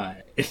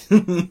 Alright.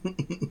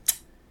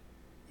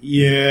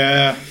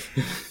 Yeah.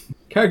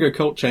 Cargo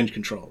cult change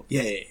control.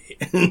 Yay.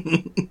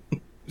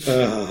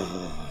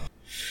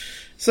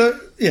 So,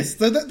 yes,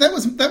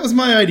 that was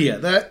my idea.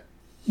 That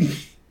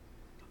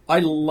I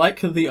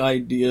like the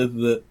idea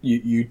that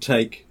you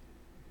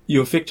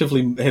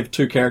effectively have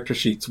 2 character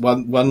sheets.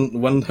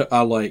 One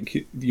are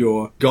like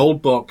your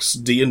gold box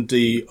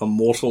D&D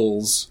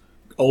Immortals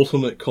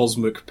ultimate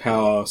cosmic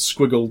power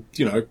squiggle.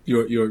 You know,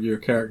 your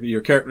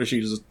character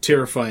sheet is a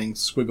terrifying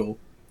squiggle,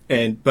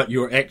 but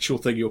your actual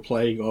thing you're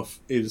playing off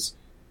is.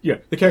 Yeah,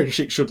 the character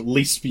sheet should at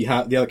least be the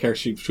other character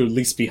sheet should at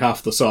least be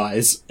half the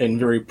size and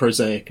very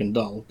prosaic and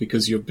dull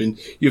because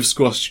you've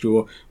squashed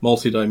your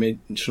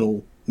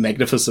multi-dimensional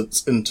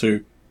magnificence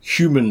into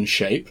human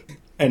shape,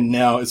 and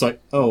now it's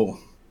like, oh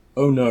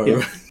no.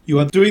 Yeah. You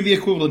are doing the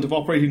equivalent of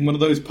operating one of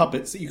those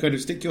puppets that you kind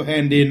of stick your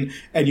hand in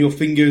and your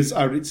fingers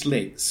are its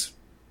legs,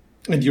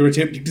 and you're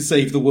attempting to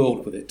save the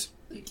world with it.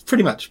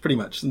 Pretty much.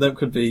 That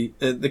could be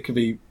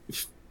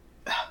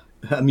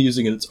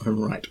amusing in its own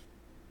right.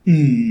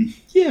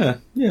 Yeah,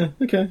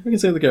 okay, I can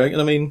see where they're going.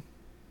 And I mean,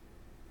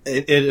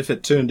 if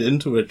it turned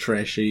into a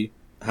trashy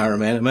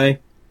harem anime, there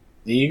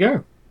you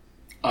go.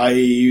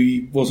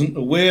 I wasn't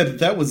aware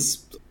that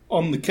was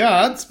on the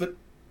cards, but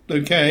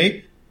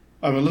okay.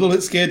 I'm a little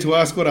bit scared to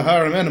ask what a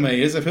harem anime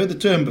is. I've heard the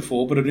term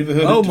before, but I've never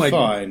heard it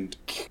defined.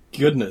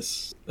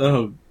 Goodness.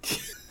 Oh.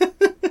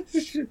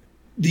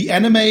 The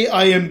anime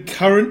I am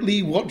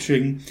currently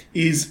watching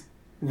is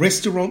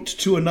Restaurant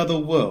to Another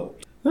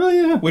World. Oh,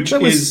 yeah. Which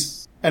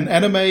is an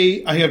anime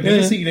I have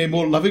never seen a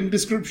more loving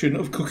description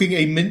of cooking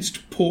a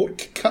minced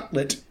pork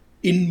cutlet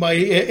in my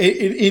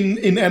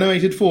in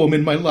animated form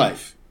in my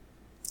life.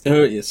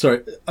 Oh, yeah,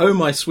 sorry. Oh,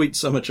 my sweet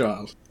summer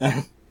child.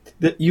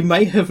 That you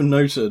may have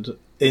noted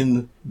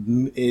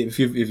if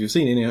you've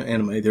seen any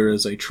anime, there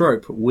is a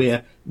trope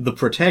where the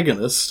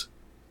protagonist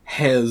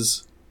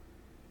has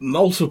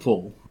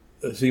multiple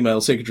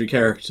female secondary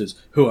characters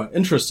who are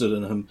interested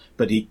in him,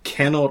 but he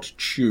cannot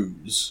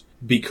choose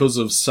because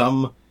of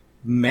some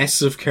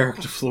massive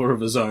character flaw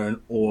of his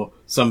own or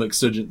some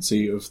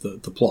exigency of the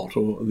plot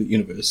or the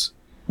universe.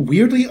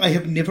 Weirdly, I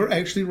have never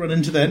actually run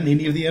into that in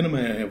any of the anime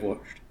I have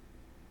watched.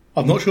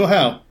 I'm not sure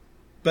how,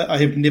 but I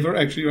have never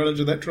actually run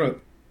into that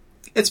trope.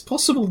 It's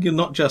possible you're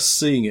not just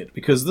seeing it,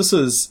 because this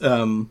is...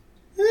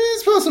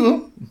 It's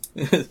possible.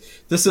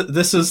 This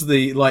is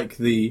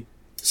the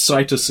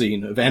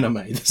cytosine of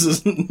anime. This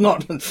is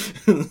not...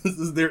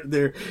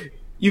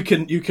 You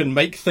can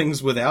make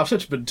things without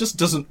it, but it just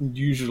doesn't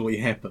usually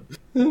happen.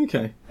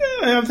 Okay.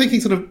 Yeah, I'm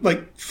thinking sort of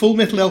like Full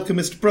Metal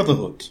Alchemist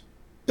Brotherhood.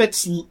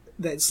 That's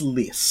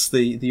less.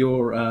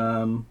 Your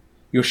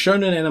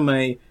shonen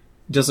anime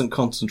doesn't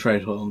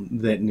concentrate on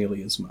that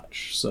nearly as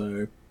much.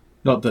 So,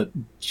 not that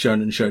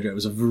shonen shoujo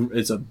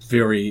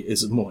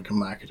is more like a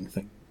marketing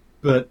thing,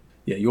 but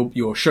yeah,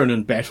 your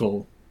shonen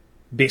battle,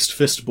 best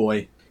fist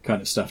boy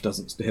kind of stuff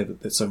doesn't have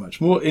that so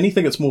much more.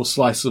 Anything that's more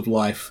slice of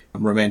life,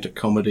 romantic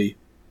comedy.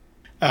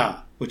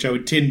 Which I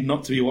would tend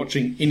not to be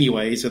watching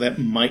anyway, so that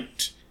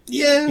might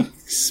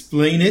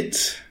explain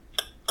it.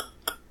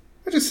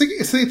 I just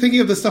thinking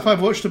of the stuff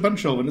I've watched a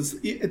bunch of, and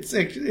it's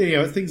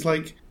actually, things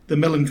like The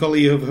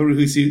Melancholy of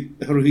Haruhi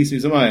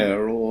Suzumiya,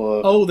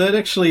 or... Oh, that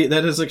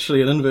is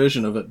actually an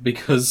inversion of it,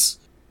 because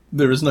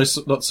there is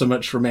not so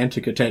much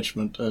romantic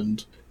attachment,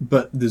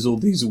 but there's all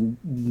these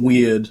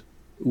weird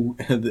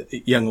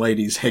young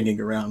ladies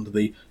hanging around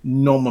the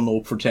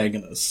nominal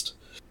protagonist.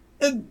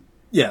 And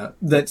yeah,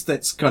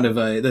 that's kind of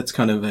a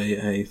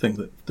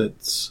thing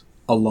that's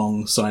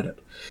alongside it.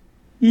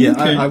 Yeah,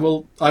 okay. I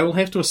will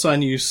have to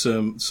assign you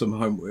some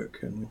homework,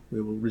 and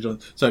we will rejoin.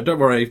 So don't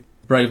worry,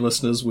 brave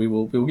listeners. We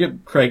will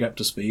get Craig up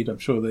to speed. I'm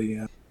sure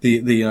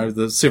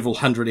the several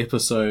hundred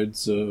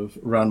episodes of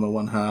Ranma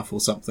 1/2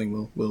 or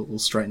something will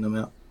straighten him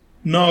out.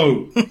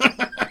 No,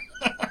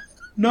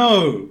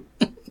 no.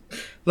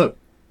 Look.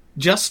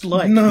 Just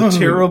like the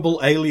terrible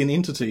alien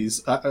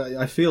entities,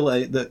 I feel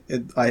that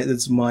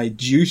it's my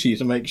duty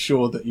to make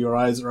sure that your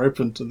eyes are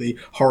open to the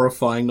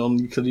horrifying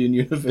non-Euclidean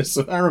universe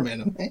of harem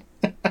anime.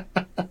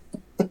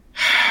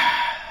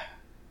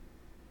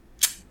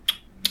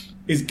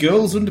 Is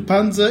Girls und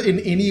Panzer in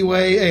any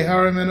way a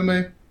harem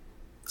anime?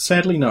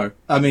 Sadly, no.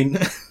 I mean,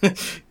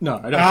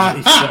 no, I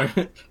don't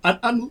believe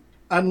so.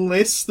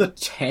 Unless the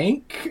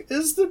tank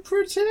is the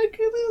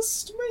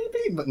protagonist,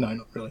 maybe? But no,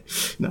 not really.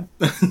 No.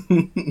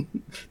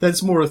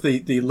 That's more of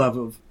the love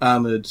of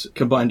armoured,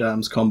 combined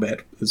arms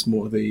combat is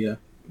more would be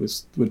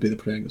the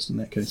protagonist in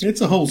that case. It's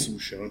a wholesome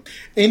show.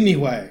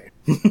 Anyway.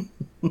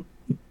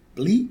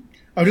 Bleach?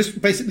 I'm just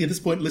basically at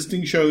this point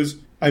listing shows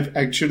I've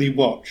actually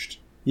watched.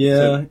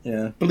 Yeah,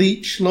 yeah.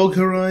 Bleach, Log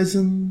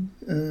Horizon,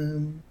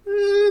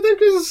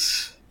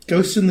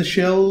 Ghost in the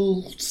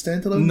Shell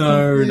standalone.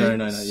 No,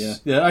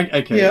 yeah.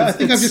 Okay. Yeah, I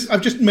think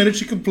I've just managed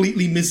to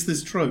completely miss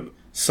this trope.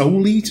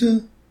 Soul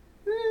Eater.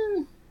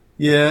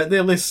 Yeah,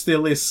 they're less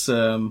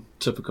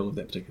typical of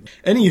that particular.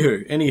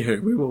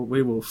 Anywho,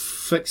 we will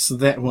fix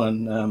that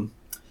one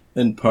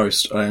in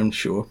post, I am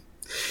sure.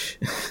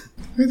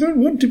 I don't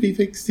want to be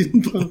fixed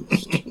in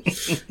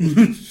post.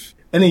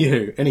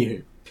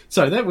 Anywho.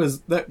 So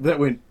that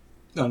went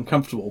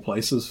uncomfortable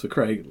places for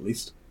Craig, at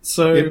least.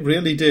 So it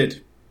really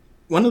did.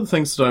 One of the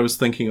things that I was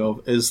thinking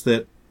of is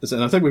and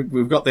I think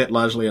we've got that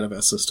largely out of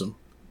our system,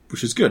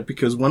 which is good,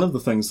 because one of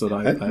the things that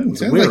I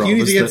was aware like you of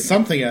need to get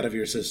something out of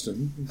your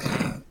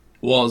system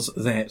was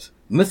that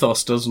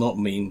Mythos does not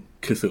mean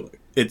Cthulhu.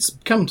 It's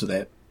come to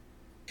that.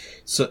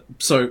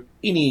 So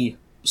any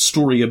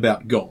story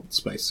about gods,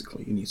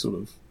 basically. Any sort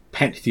of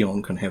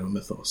pantheon can have a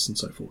mythos and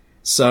so forth.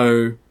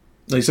 So,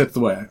 at least that's the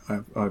way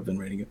I've been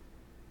reading it.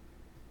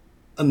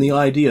 And the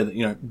idea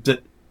that,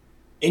 that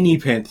any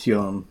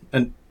pantheon,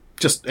 and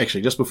just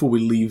before we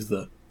leave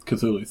the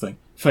Cthulhu thing,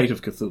 Fate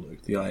of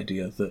Cthulhu, the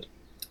idea that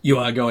you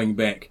are going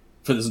back,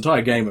 for this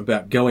entire game,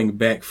 about going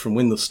back from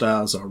when the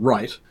stars are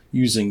right,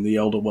 using the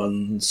Elder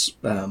One's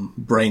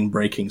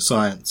brain-breaking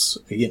science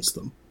against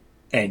them,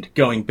 and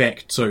going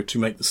back to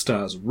make the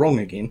stars wrong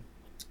again.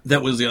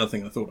 That was the other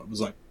thing I thought of,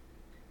 was like,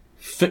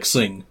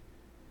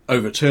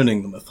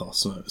 overturning the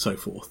mythos and so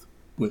forth,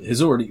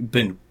 has already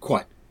been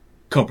quite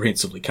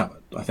comprehensively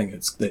covered. I think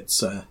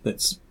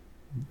that's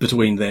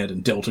between that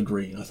and Delta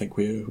Green. I think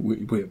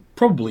we're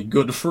probably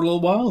good for a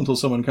little while until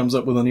someone comes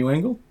up with a new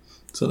angle.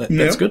 So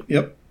that's good.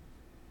 Yep.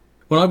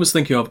 What I was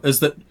thinking of is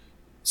that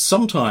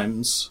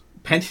sometimes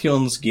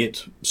pantheons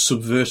get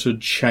subverted,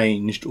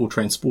 changed, or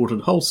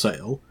transported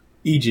wholesale,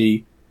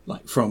 e.g.,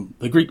 like from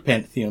the Greek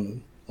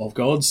pantheon of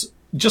gods,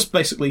 just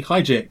basically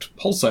hijacked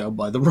wholesale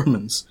by the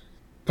Romans.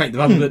 Paint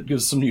them up a bit, give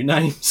us some new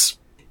names.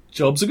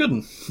 Job's a good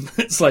one.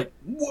 It's like,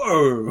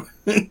 whoa!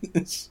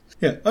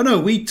 Yeah. Oh no,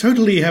 we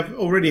totally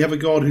already have a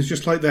god who's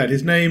just like that.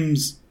 His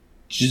name's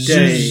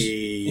Day.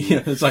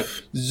 Yeah, it's like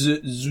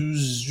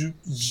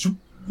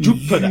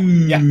Jupiter.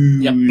 Yeah.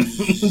 Yeah.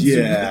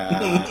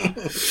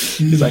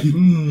 It's like,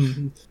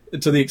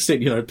 to the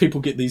extent,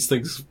 people get these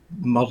things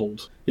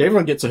muddled. Yeah,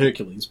 everyone gets a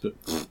Hercules, but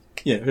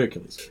yeah,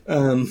 Hercules.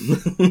 I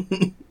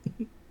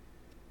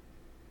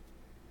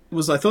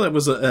thought that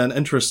was an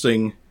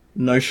interesting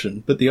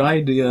notion, but the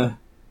idea,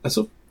 I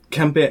sort of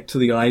come back to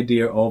the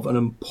idea of an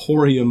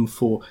emporium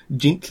for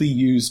gently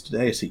used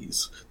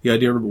deities. The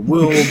idea of a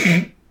world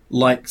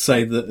like,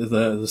 say,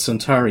 the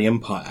Centauri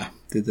Empire.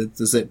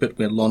 There's that bit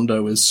where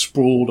Londo is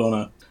sprawled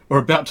or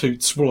about to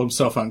sprawl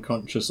himself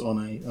unconscious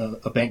on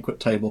a banquet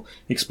table,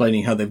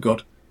 explaining how they've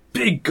got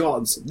big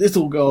gods,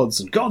 little gods,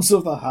 and gods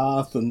of the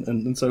hearth,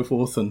 and so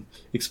forth, and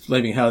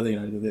explaining how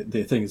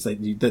their thing is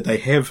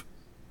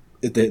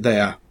that they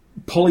are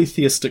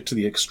polytheistic to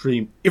the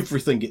extreme.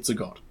 Everything gets a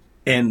god,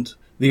 and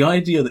the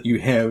idea that you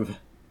have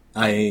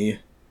similar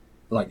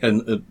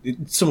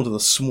to the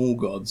small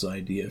gods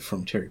idea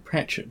from Terry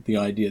Pratchett, the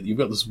idea that you've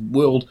got this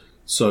world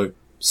so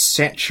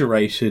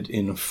saturated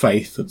in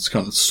faith that's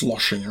kind of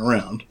sloshing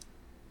around,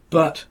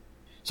 but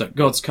so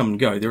gods come and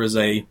go. There is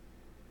a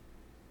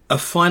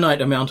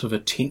finite amount of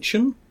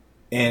attention,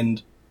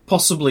 and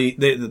possibly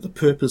the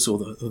purpose or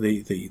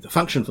the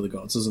function for the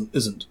gods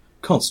isn't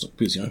constant,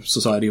 because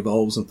society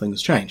evolves and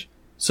things change.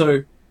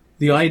 So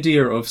the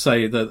idea of,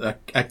 say, that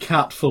a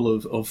cart full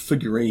of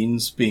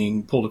figurines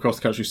being pulled across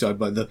the countryside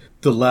by the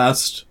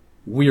last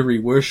weary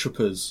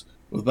worshippers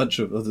of a bunch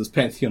of this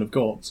pantheon of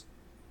gods,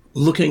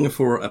 looking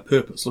for a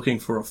purpose, looking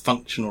for a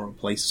function or a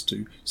place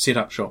to set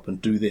up shop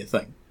and do their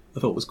thing,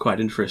 I thought was quite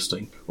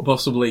interesting. Or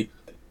possibly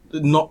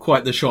not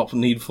quite the shop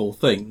needful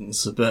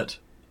things, but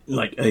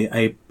like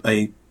a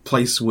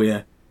place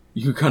where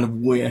you kind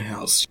of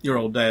warehouse your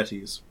old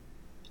deities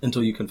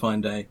until you can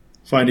find a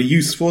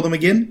use for them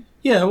again.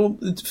 Yeah, well,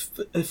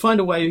 find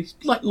a way,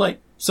 like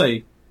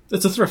say,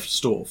 it's a thrift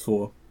store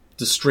for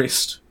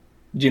distressed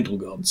gentle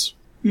gods.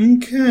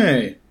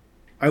 Okay.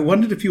 I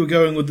wondered if you were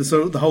going with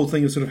the whole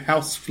thing of sort of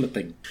house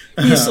flipping.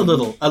 Yes, a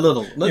little.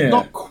 Yeah.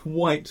 Not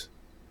quite.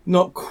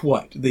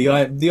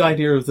 The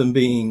idea of them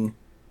being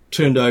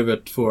turned over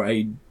for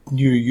a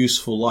new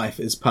useful life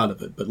is part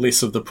of it, but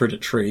less of the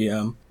predatory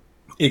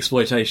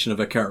exploitation of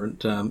a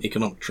current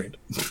economic trend.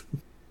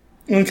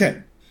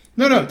 Okay.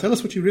 No, tell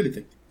us what you really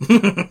think.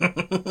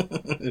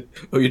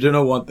 Oh, you do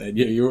not want that.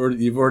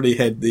 You've already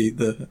had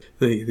the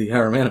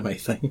harem anime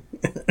thing.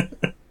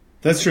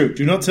 That's true.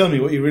 Do not tell me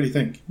what you really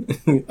think,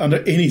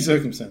 under any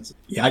circumstances.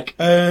 Yike.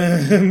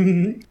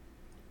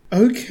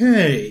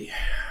 Okay.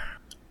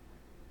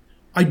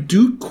 I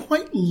do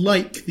quite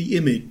like the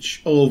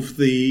image of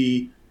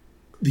the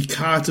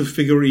cart of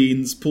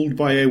figurines pulled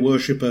by a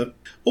worshipper,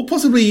 or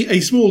possibly a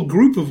small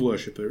group of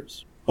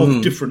worshippers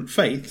of different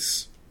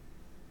faiths,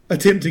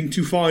 attempting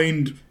to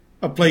find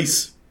a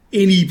place,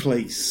 any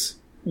place,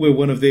 where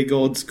one of their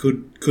gods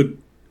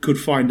could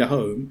find a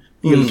home,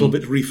 be a little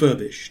bit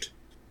refurbished.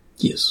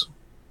 Yes.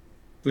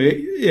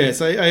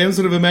 Yes, I am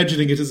sort of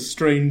imagining it as a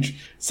strange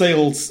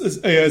sales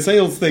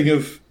thing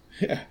of,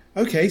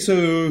 okay,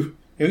 so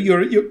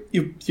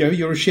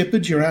you're a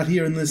shepherd, you're out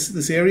here in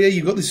this area,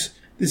 you've got this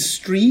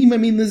stream. I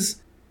mean,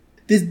 there's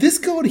this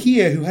god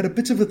here who had a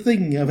bit of a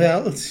thing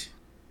about,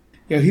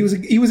 he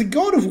was a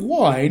god of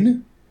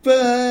wine,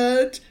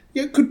 but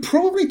could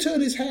probably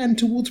turn his hand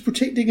towards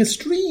protecting a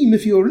stream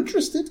if you're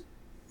interested.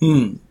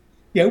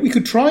 Yeah, we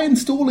could try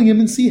installing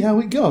him and see how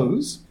it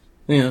goes.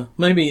 Yeah,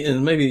 maybe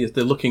if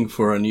they're looking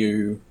for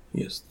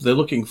they're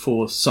looking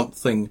for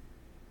something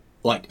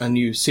like a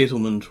new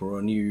settlement or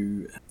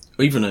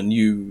even a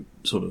new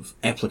sort of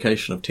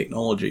application of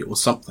technology or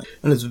something.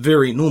 And it's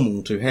very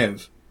normal to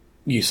have,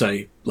 you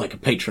say, like a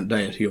patron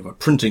deity of a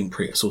printing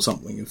press or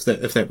something. If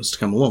that was to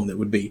come along, that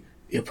would be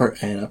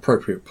an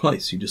appropriate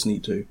place. You just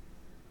need to.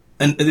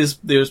 And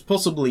there's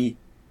possibly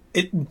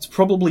it's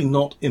probably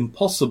not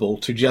impossible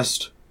to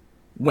just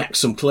whack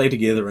some clay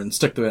together and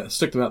stick them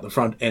out the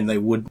front, and they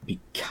would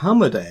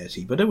become a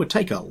deity, but it would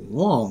take a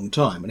long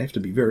time.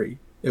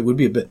 It would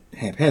be a bit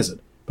haphazard.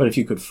 But if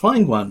you could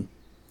find one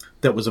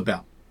that was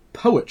about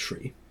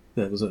poetry,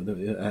 that was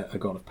a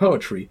god of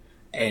poetry,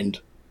 and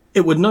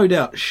it would no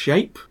doubt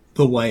shape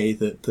the way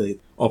that the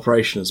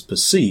operation is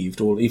perceived,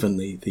 or even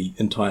the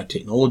entire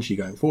technology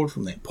going forward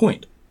from that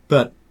point.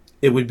 But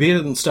it would be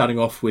better than starting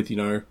off with,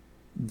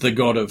 the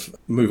god of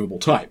movable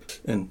type,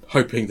 and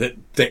hoping that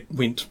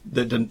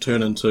didn't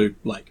turn into,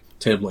 like,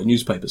 tabloid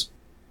newspapers.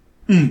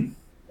 I'm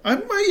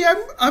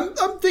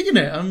digging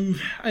it.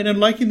 And I'm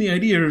liking the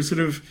idea of sort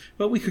of,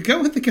 well, we could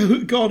go with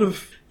the god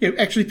of,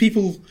 actually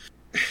people,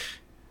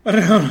 I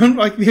don't know, I don't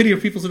like the idea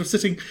of people sort of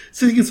sitting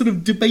and sort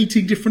of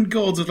debating different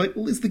gods of like,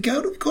 well, is the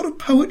god of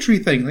poetry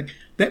thing, like,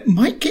 that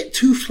might get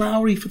too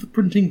flowery for the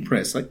printing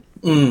press. Like,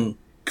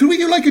 could we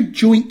go like a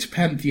joint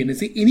pantheon? Is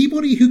there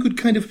anybody who could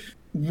kind of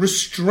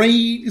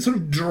restrain, sort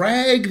of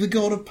drag the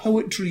god of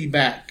poetry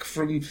back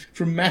from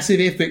massive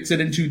epics and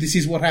into this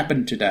is what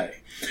happened today?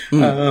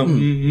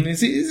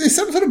 Is there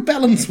some sort of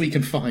balance we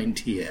can find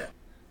here?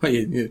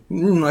 I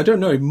don't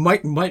know.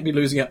 Might be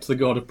losing out to the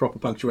god of proper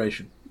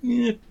punctuation.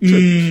 Yeah, true.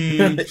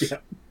 Yeah.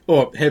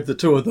 Or have the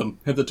two of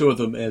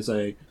them as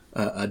a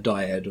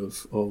dyad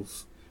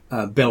of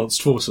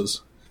balanced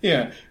forces.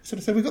 Yeah. So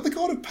we've got the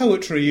god of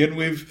poetry, and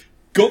we've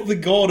got the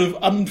god of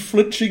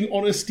unflinching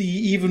honesty,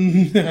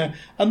 even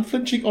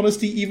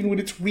when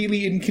it's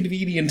really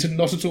inconvenient and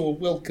not at all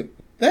welcome.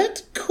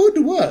 That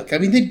could work. I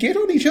mean, they'd get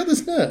on each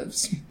other's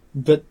nerves,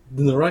 but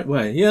in the right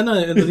way. Yeah, no.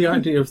 And the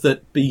idea of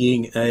that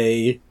being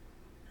I'm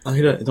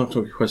not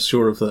quite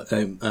sure of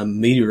a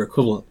media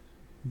equivalent,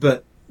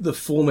 but the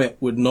format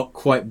would not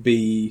quite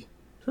be.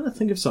 I'm trying to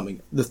think of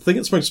something. The thing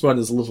that springs to mind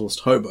is The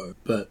Littlest Hobo,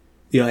 but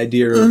the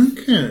idea of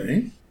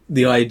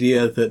the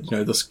idea that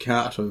this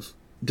cart of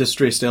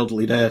distressed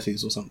elderly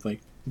deities or something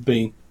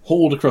being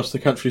hauled across the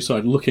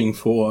countryside looking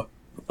for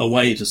a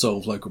way to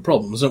solve local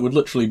problems. It would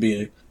literally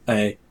be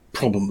a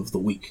problem of the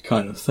week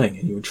kind of thing,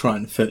 and you would try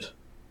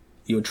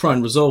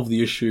and resolve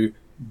the issue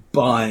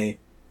by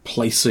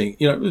placing,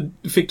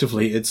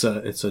 effectively it's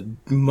a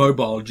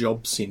mobile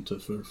job centre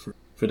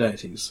for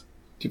deities,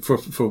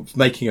 for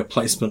making a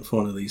placement for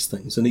one of these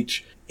things, and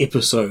each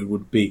episode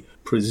would be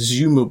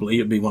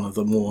one of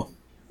the more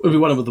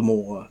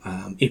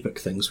epic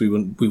things. We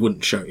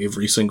wouldn't show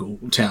every single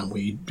town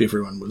where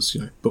everyone was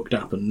booked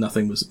up and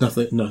nothing was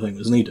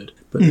needed.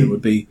 But there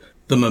would be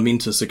the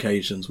momentous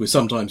occasions where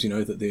sometimes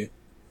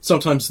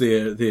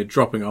they're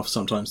dropping off,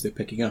 sometimes they're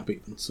picking up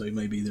even. So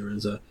maybe there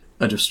is a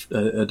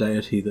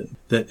deity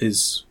that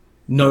is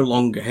no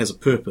longer has a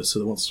purpose, so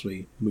that wants to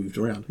be moved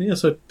around. Yeah.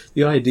 So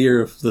the idea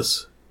of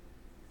this,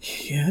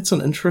 it's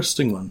an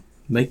interesting one.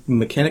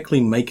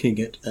 Mechanically making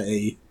it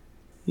a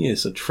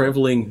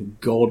travelling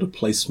god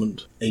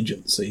placement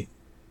agency.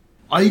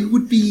 I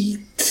would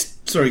be...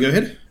 Sorry, go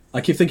ahead.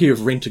 I keep thinking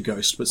of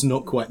Rent-A-Ghost, but it's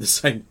not quite the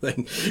same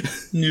thing.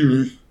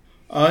 No.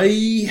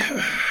 I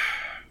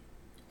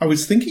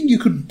was thinking you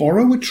could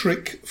borrow a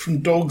trick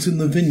from Dogs in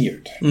the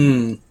Vineyard.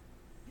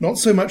 Not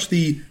so much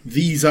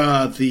these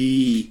are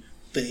the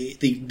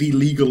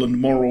legal and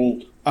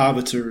moral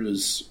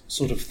arbiters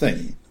sort of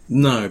thing.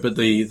 No, but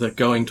the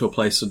going to a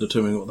place and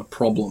determining what the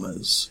problem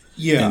is.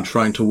 Yeah. And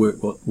trying to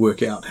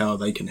work out how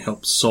they can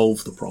help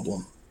solve the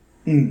problem.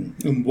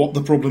 And what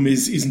the problem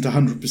isn't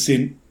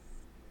 100%,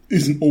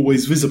 isn't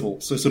always visible.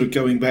 So sort of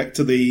going back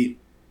to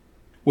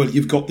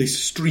you've got this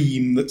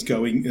stream that's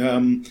going...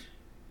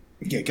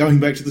 going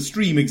back to the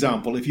stream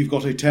example, if you've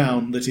got a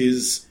town that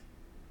is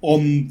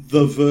on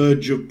the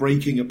verge of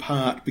breaking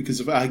apart because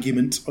of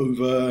arguments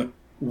over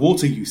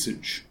water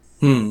usage,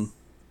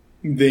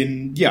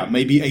 then,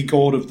 maybe a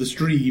god of the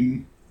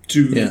stream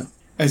to,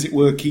 as it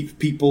were, keep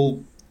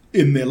people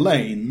in their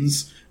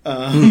lanes.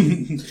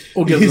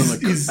 Or give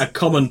them a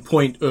common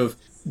point of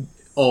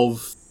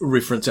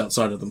reference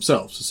outside of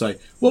themselves to say,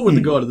 what would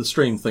the god of the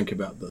stream think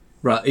about this?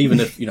 Right, even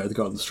if, the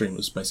god of the stream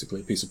was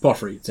basically a piece of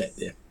pottery, it's out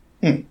there.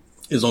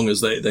 As long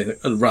as they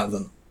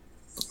rather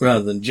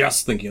than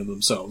just thinking of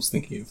themselves,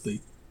 thinking of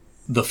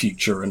the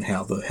future and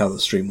how the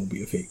stream will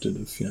be affected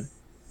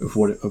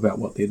about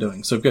what they're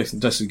doing. So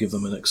basically give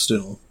them an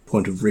external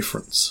point of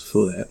reference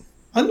for that.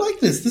 I like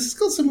this. This has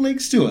got some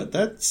legs to it.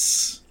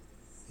 That's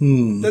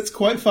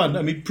quite fun.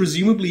 I mean,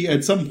 presumably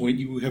at some point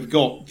you have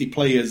got the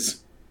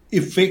players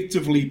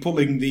effectively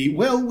pulling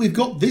we've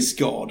got this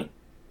god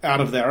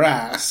out of their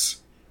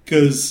ass,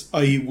 because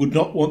I would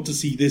not want to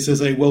see this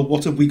as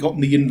what have we got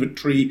in the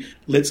inventory,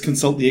 let's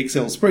consult the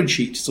Excel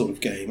spreadsheet sort of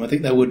game. I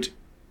think that would...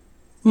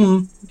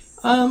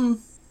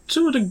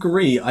 To a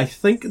degree, I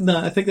think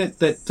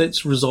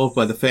that's resolved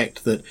by the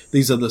fact that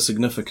these are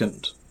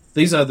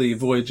the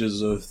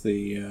voyages of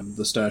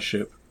the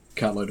starship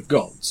Cartload of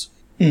Gods.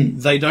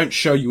 They don't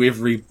show you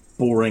every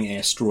boring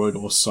asteroid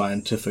or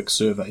scientific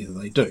survey that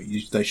they do.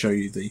 They show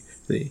you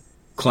the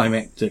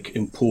climactic,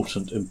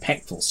 important,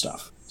 impactful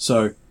stuff.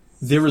 So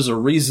there is a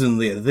reason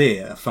they're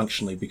there,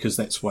 functionally, because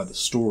that's why the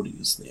story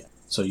is there.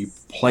 So you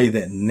play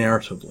that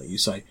narratively. You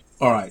say,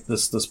 all right,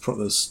 this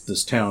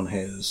town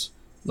has,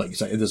 like you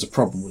say, there's a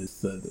problem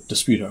with the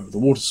dispute over the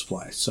water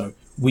supply. So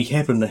we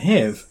happen to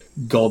have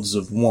gods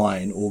of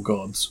wine or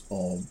gods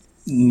of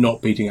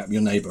not beating up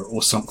your neighbor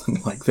or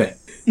something like that.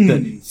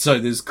 So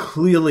there's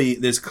clearly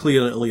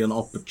an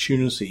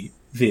opportunity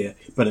there,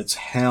 but it's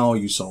how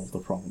you solve the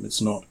problem.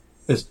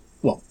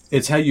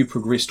 It's how you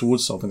progress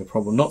towards solving the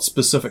problem, not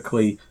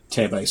specifically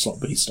tab A, slot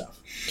B stuff.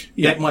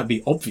 Yeah. That might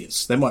be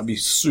obvious. That might be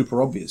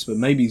super obvious, but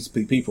maybe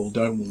people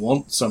don't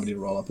want somebody to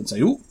roll up and say,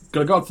 "Ooh,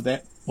 got a god for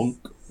that." Bonk.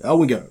 Out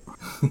we go.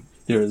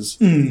 There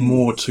is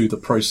more to the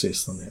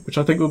process than that, which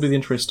I think will be the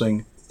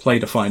interesting play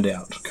to find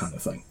out kind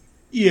of thing.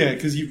 Yeah,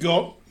 because you've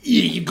got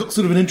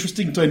sort of an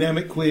interesting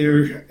dynamic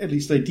where, at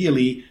least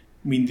ideally,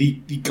 I mean,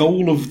 the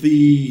goal of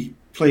the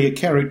player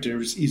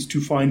characters is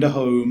to find a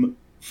home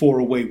for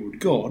a wayward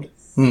god.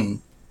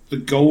 The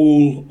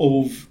goal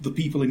of the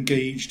people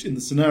engaged in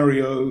the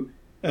scenario,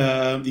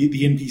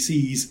 the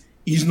NPCs,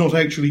 is not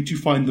actually to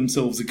find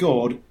themselves a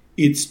god.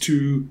 It's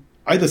to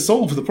either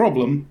solve the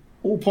problem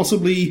or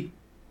possibly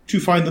to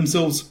find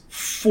themselves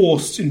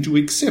forced into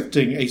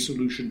accepting a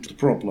solution to the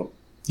problem.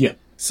 Yeah.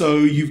 So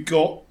you've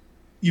got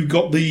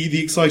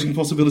the exciting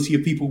possibility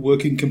of people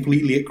working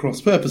completely at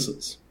cross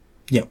purposes.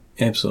 Yeah,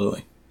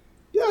 absolutely.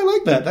 Yeah, I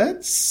like that.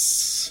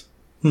 That's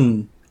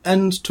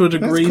and to a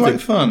degree, that's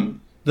quite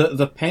fun.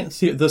 The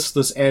pantheon,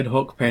 this ad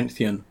hoc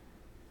pantheon,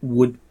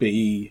 would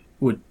be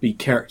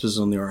characters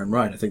in their own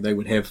right. I think they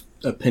would have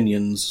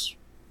opinions,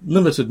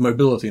 limited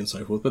mobility, and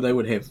so forth, but they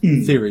would have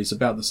theories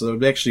about this. So it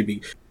would actually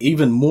be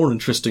even more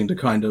interesting to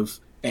kind of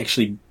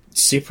actually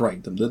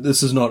separate them. That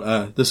this is not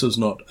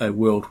a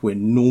world where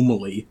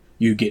normally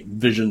you get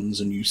visions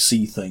and you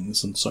see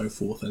things and so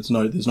forth. There's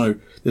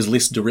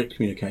less direct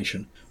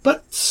communication,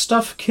 but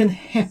stuff can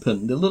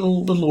happen. The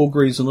little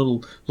auguries and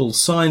little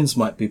signs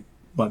might be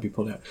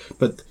put out,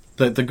 but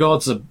the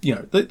gods are,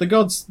 the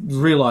gods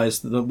realise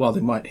that while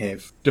they might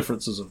have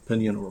differences of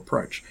opinion or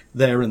approach,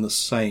 they're in the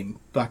same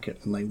bucket,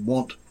 and they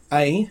want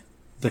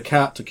the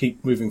cart to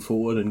keep moving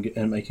forward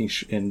and making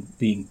and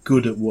being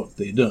good at what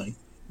they're doing,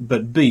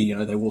 but B,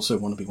 they also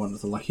want to be one of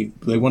the lucky.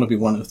 They want to be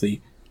one of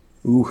the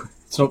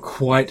it's not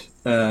quite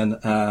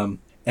an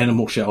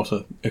animal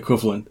shelter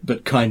equivalent,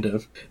 but kind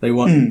of. They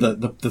want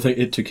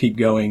it to keep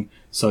going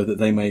so that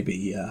they may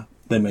be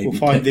will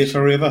find their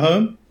forever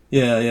home.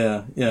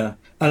 Yeah. And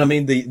I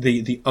mean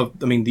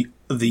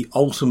the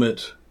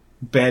ultimate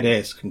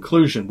badass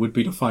conclusion would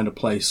be to find a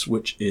place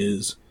which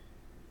is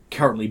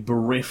currently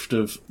bereft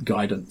of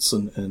guidance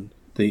and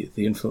the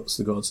influence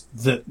of the gods,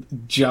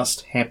 that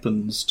just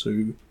happens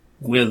to,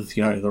 with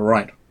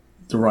the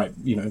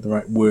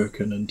right work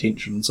and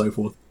intention and so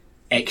forth,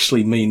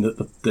 actually mean that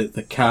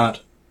the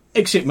cart,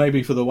 except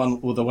maybe for the one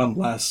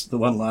last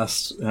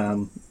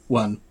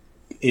one,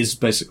 is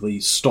basically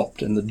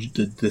stopped, and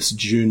this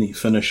journey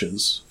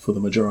finishes for the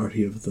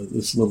majority of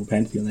this little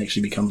pantheon. They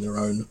actually become their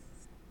own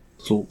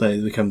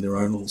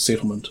little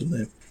settlement,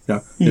 and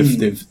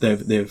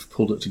they've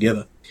pulled it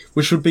together,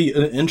 which would be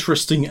an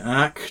interesting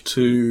arc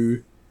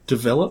to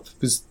develop,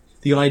 because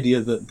the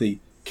idea that the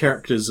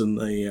characters in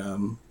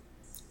the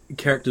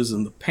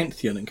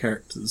pantheon and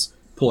characters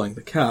pulling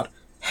the cart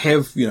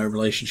have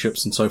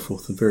relationships and so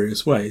forth in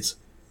various ways,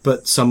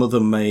 but some of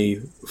them may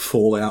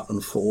fall out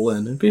and fall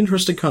in. It'd be an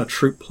interesting kind of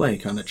troop play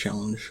kind of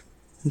challenge.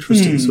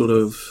 Interesting sort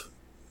of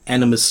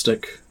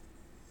animistic.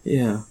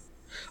 Yeah.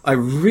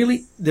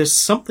 There's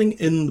something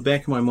in the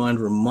back of my mind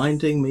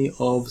reminding me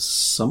of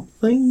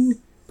something,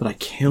 but I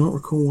cannot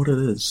recall what it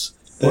is.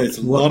 There's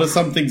a lot of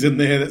somethings in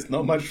there that's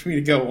not much for me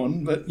to go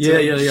on, but... Yeah,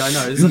 I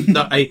know. Isn't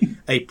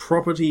a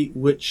property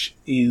which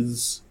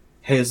has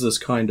this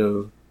kind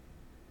of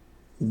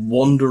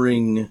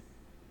wandering...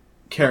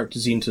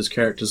 characters enters,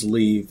 characters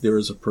leave, there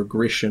is a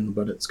progression,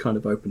 but it's kind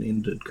of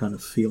open-ended kind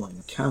of feeling.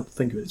 I can't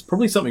think of it. It's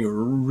probably something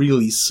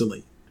really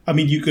silly. I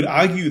mean, you could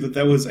argue that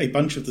there was a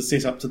bunch of the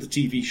setup to the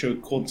TV show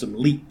Quantum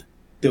Leap.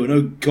 There were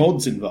no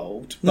gods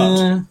involved,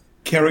 but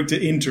character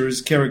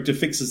enters, character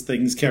fixes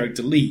things,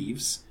 character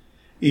leaves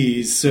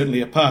is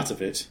certainly a part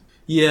of it.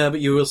 Yeah,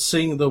 but you were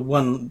seeing the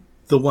one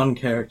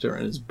character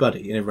and his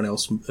buddy, and everyone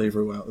else,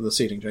 the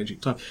setting changing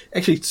time.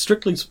 Actually,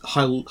 strictly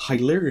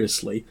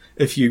hilariously,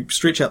 if you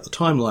stretch out the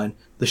timeline,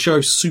 the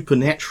show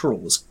Supernatural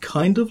was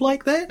kind of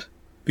like that,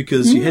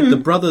 because you had the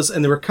brothers,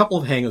 and there were a couple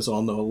of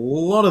hangers-on, though a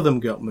lot of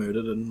them got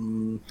murdered,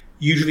 and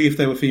usually if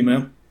they were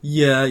female.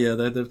 Yeah,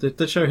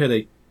 the show had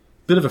a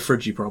bit of a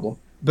fridgy problem,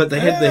 but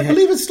I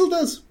believe it still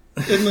does.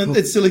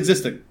 It's still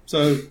existing,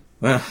 so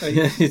I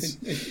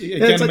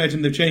can't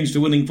imagine they've changed a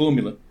winning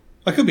formula.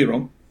 I could be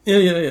wrong.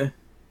 Yeah.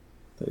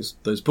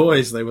 Those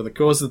boys, they were the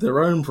cause of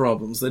their own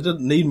problems. They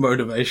didn't need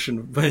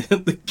motivation by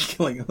the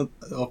killing of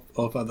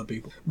other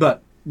people.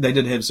 But they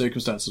did have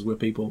circumstances where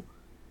people...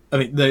 I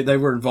mean, they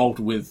were involved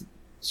with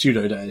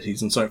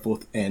pseudo-deities and so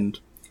forth, and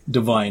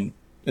divine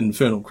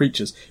infernal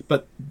creatures.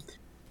 But,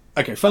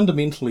 okay,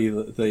 fundamentally,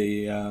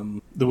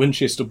 the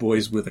Winchester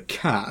boys were the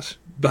cart,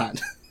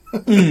 but...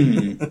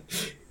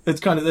 It's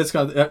kind of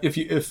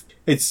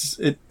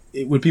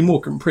it would be more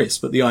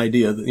compressed, but the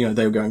idea that,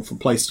 they were going from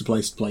place to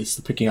place to place,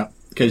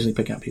 occasionally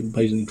picking up people,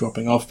 occasionally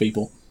dropping off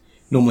people,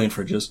 normally in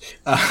fridges.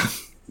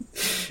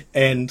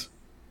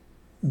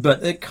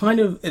 But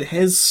it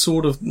has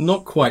sort of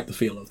not quite the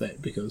feel of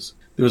that, because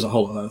there was a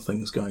whole lot of other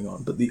things going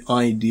on, but the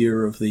idea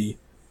of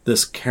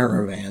this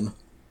caravan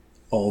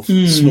of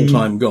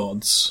small-time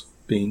gods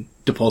being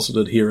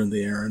deposited here and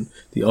there, and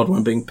the odd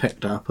one being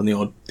picked up, and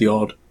the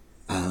odd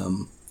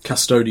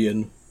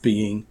custodian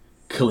being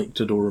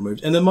collected or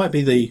removed. And there might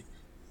be the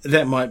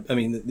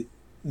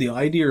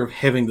idea of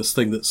having this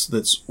thing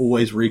that's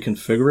always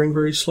reconfiguring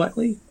very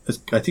slightly, I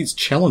think it's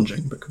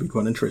challenging, but could be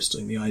quite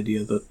interesting. The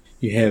idea that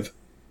you have,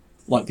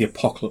 like the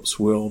Apocalypse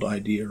World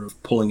idea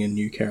of pulling in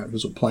new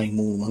characters or playing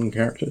more than one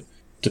character,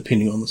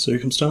 depending on the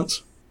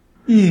circumstance,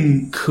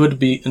 could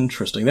be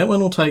interesting. That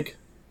one will take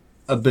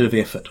a bit of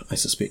effort, I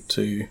suspect,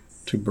 to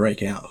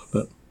break out,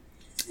 but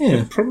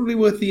yeah, probably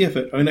worth the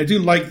effort. I mean, I do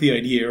like the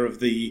idea of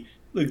the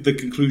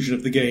conclusion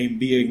of the game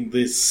being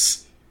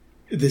this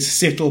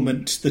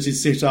settlement that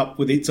is set up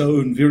with its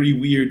own very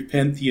weird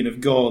pantheon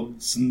of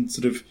gods, and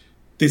sort of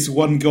this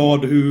one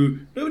god who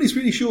nobody's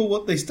really sure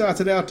what they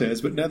started out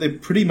as, but now they're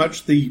pretty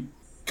much the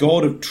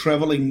god of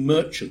travelling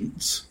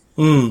merchants.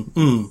 Or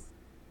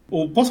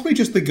possibly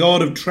just the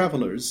god of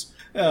travellers,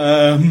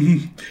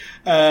 heading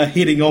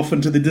off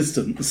into the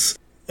distance.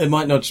 It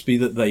might not just be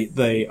that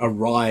they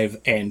arrive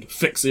and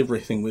fix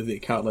everything with their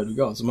cartload of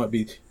gods. It might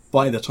be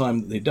by the time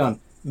that they're done,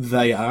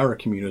 they are a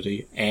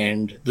community,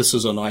 and this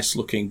is a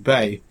nice-looking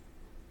bay.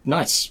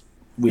 Nice,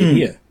 we're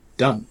here,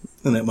 done,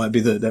 and that might be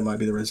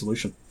the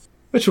resolution,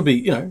 which will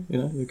be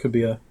it could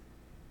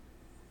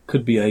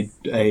be a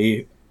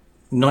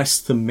nice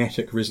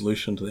thematic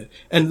resolution to that.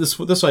 And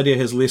this idea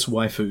has less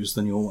waifus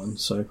than your one,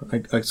 so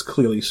it's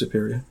clearly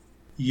superior.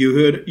 You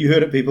heard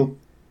it, people.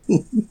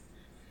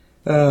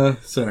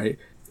 Sorry.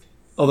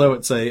 Although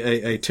it's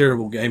a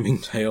terrible gaming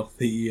tale,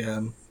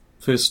 the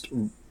first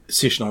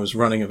session I was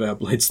running of our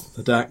Blades in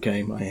the Dark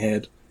game, we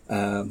had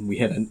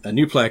a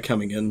new player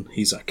coming in.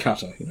 He's a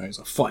cutter, he's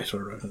a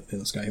fighter in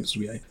this game. He's to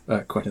be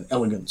quite an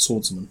elegant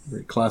swordsman,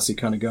 very classy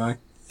kind of guy.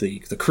 The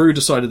crew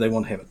decided they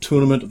want to have a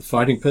tournament at the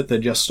fighting pit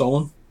they'd just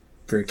stolen.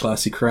 Very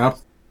classy crowd.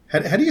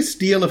 How do you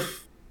steal a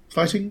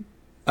fighting?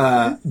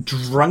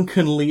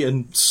 Drunkenly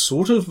and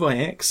sort of by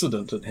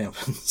accident, it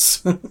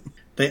happens.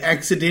 They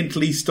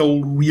accidentally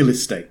stole real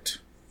estate.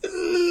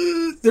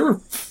 They're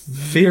a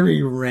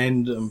very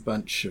random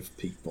bunch of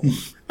people.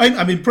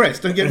 I'm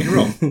impressed, don't get me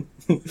wrong.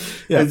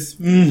 Yeah.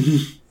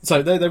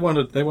 So they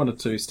wanted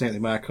to stamp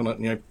their mark on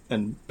it,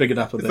 and big it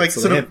up a bit. It's like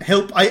so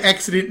help, I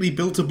accidentally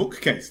built a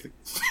bookcase.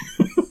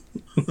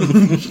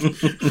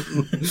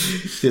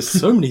 There's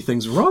so many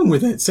things wrong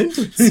with that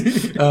sentence.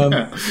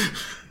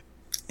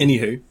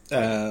 Anywho,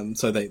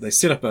 so they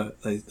set up a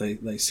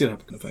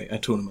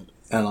tournament,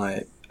 and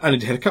I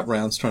only had a couple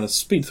rounds trying to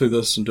speed through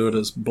this and do it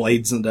as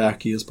Blades and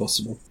Darky as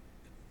possible.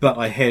 But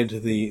I had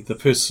the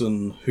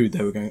person who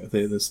they were going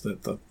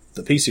the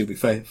PC would be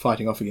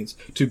fighting off against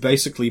to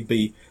basically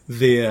be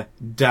their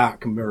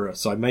dark mirror.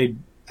 So I made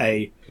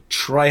a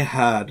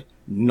try-hard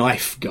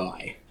knife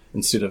guy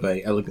instead of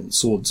a elegant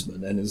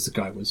swordsman, and as the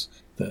guy was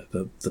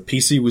the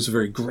PC was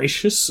very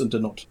gracious and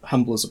did not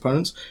humble his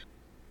opponents.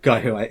 Guy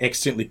who I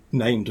accidentally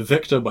named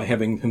Victor by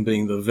having him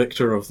being the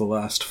victor of the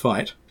last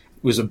fight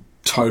was a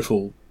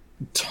total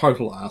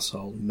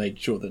asshole, and made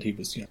sure that he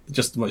was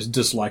just the most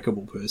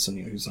dislikable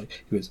person. Who's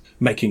like he was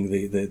making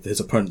his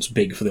opponents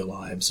beg for their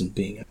lives and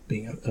being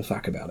a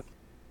fuck about it.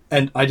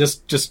 And I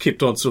just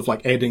kept on sort of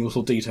like adding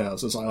little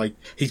details. It's like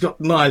he's got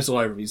knives all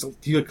over him.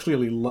 He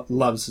clearly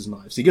loves his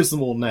knives. He gives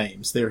them all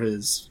names. They're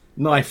his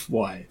knife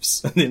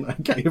wives. And then I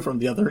gave from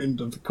the other end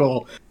of the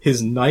call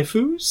his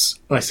knifeus.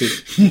 I said,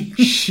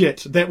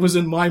 shit, that was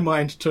in my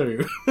mind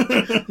too.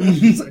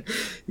 So,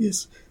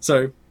 yes.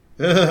 So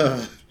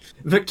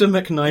Victor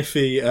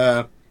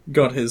McKnifey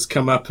got his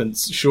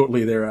comeuppance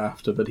shortly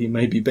thereafter, but he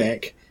may be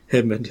back,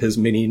 him and his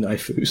many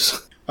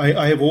knifeus.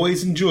 I have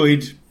always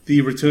enjoyed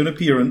the return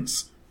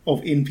appearance of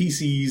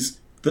NPCs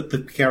that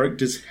the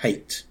characters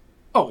hate.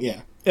 Oh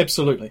yeah,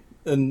 absolutely.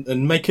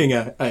 And making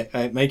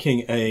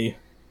a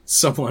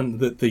someone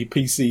that the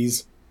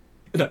PCs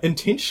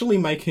intentionally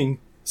making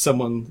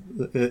someone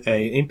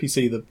a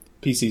NPC that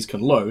PCs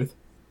can loathe,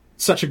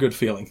 such a good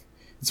feeling.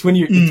 It's when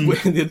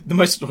the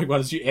most annoying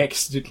one is you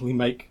accidentally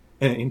make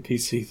an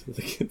NPC that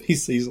the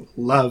PCs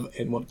love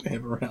and want to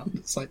have around.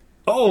 It's like,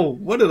 oh,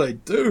 what did I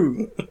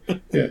do?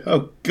 Yeah.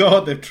 Oh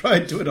God, they've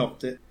tried to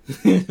adopt it.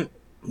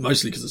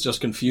 Mostly because it's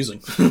just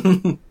confusing.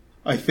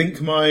 I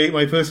think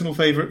my personal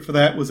favourite for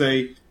that was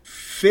a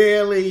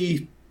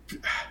fairly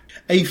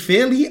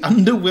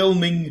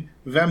underwhelming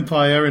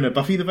vampire in a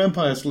Buffy the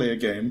Vampire Slayer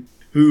game,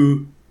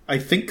 who I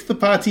think the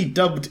party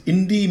dubbed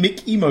Indie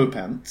Mick Emo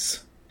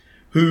Pants,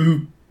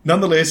 who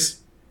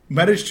nonetheless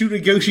managed to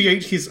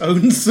negotiate his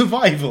own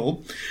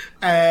survival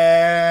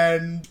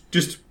and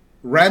just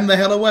ran the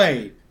hell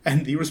away.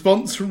 And the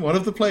response from one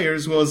of the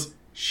players was,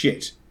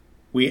 shit,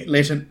 we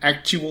let an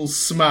actual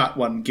smart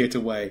one get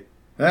away.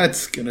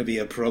 That's gonna be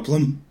a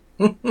problem.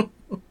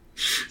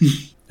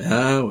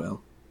 Ah,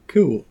 well.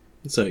 Cool.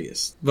 So,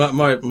 yes. But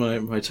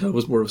my tale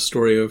was more of a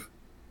story of,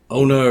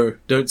 oh no,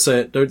 don't say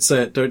it, don't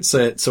say it, don't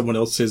say it. Someone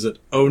else says it.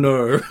 Oh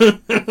no.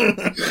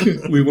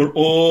 We were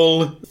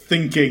all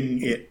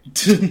thinking it.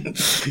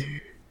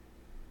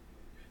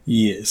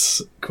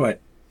 Yes. Quite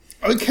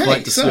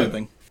Okay,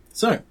 disturbing.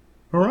 So,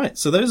 alright.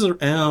 So those are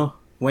our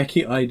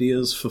wacky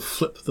ideas for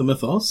Flip the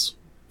Mythos.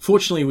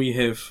 Fortunately, we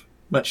have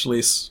much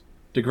less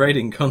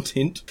degrading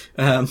content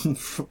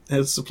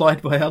as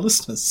supplied by our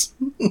listeners.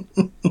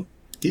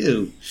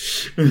 Ew.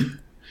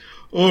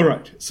 All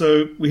right,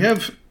 so we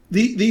have...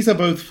 These are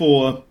both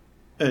for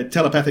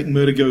telepathic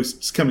murder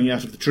ghosts coming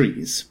out of the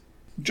trees.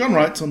 John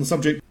writes on the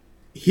subject,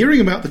 hearing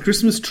about the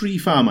Christmas tree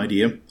farm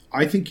idea,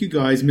 I think you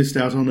guys missed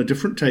out on a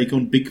different take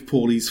on Big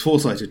Paulie's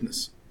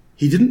foresightedness.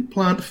 He didn't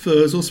plant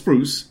firs or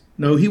spruce.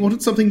 No, he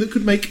wanted something that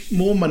could make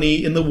more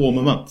money in the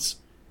warmer months.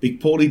 Big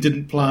Paulie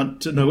didn't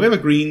plant no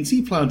evergreens,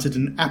 he planted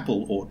an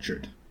apple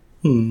orchard.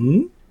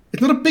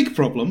 It's not a big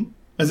problem,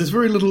 as there's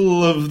very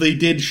little of the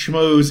dead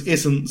schmo's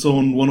essence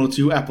on one or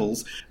two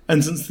apples,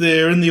 and since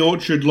they're in the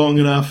orchard long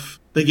enough,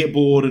 they get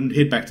bored and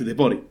head back to their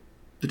body.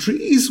 The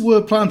trees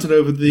were planted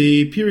over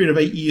the period of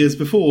 8 years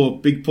before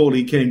Big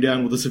Paulie came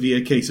down with a severe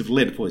case of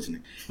lead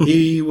poisoning.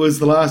 He was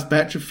the last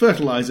batch of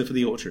fertilizer for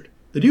the orchard.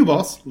 The new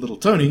boss, Little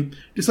Tony,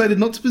 decided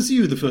not to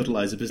pursue the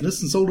fertilizer business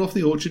and sold off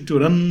the orchard to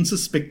an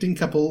unsuspecting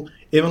couple,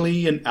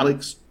 Emily and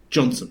Alex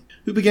Johnson,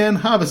 who began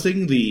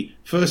harvesting the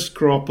first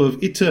crop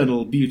of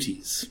eternal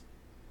beauties.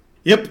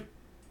 Yep,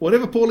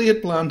 whatever Paulie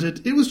had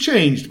planted, it was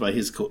changed by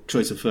his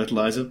choice of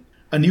fertilizer.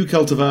 A new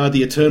cultivar,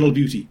 the Eternal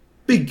Beauty.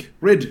 Big,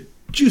 red,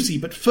 juicy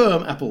but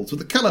firm apples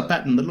with a colour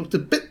pattern that looked a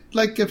bit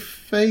like a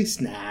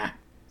face. Nah.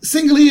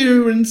 Singly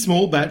or in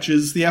small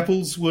batches, the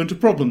apples weren't a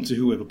problem to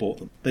whoever bought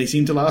them. They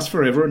seemed to last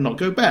forever and not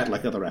go bad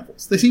like other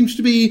apples. They seemed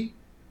to be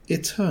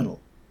eternal.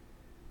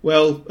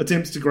 Well,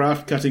 attempts to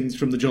graft cuttings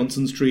from the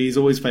Johnsons' trees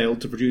always failed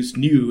to produce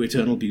new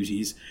eternal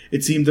beauties.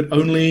 It seemed that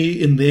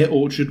only in their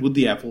orchard would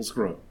the apples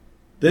grow.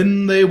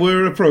 Then they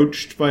were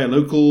approached by a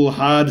local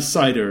hard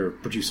cider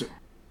producer.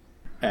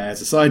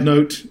 As a side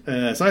note,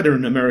 cider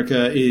in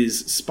America is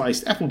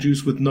spiced apple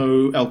juice with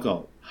no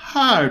alcohol.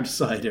 Hard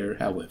cider,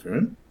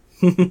 however...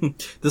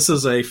 This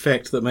is a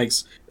fact that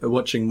makes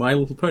watching My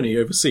Little Pony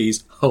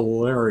overseas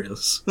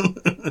hilarious.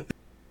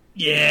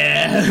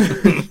 Yeah!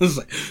 It's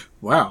like,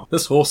 wow,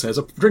 this horse has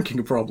a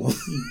drinking problem.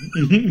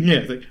 Yeah,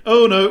 it's like,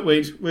 oh no,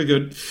 wait, we're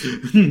good.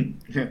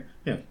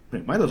 yeah,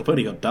 My Little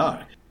Pony got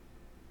dark.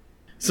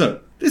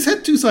 So, this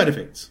had two side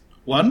effects.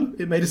 One,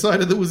 it made a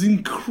cider that was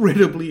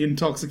incredibly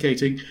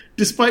intoxicating,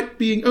 despite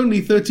being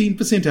only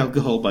 13%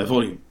 alcohol by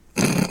volume.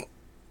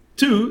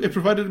 Two, it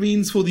provided a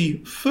means for the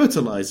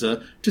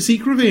fertilizer to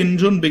seek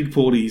revenge on Big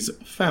Paulie's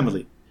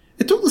family.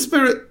 It took the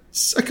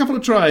spirits a couple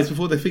of tries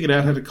before they figured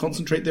out how to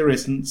concentrate their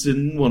essence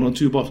in 1 or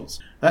 2 bottles.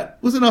 That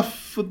was enough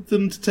for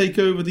them to take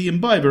over the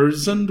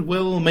imbibers and,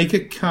 well, make a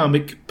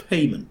karmic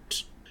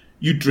payment.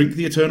 You drink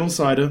the eternal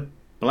cider,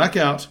 black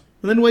out,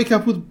 and then wake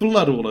up with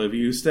blood all over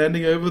you,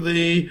 standing over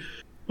the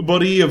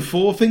body of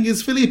Four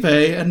Fingers Felipe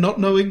and not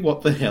knowing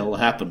what the hell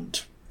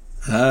happened.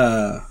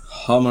 Ah,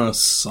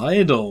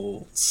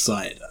 homicidal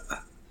cider.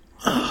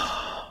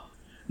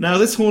 Now,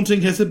 this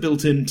haunting has a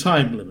built-in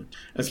time limit.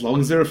 As long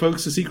as there are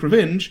folks to seek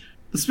revenge,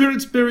 the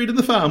spirits buried in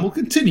the farm will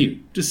continue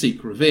to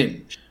seek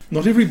revenge.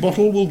 Not every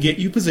bottle will get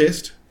you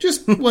possessed,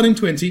 just 1 in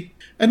 20,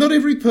 and not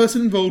every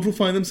person involved will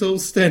find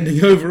themselves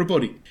standing over a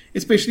body,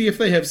 especially if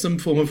they have some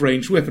form of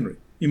ranged weaponry.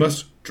 You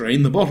must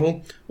drain the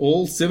bottle,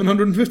 all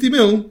 750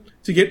 ml,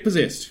 to get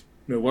possessed.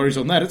 No worries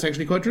on that, it's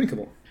actually quite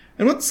drinkable.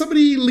 And once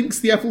somebody links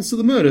the apples to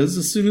the murders,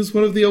 as soon as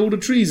one of the older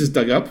trees is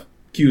dug up,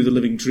 cue the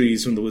living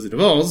trees from the Wizard of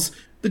Oz,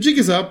 the jig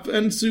is up,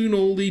 and soon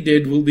all the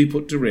dead will be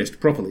put to rest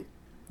properly.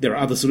 There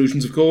are other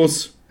solutions, of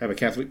course. Have a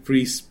Catholic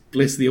priest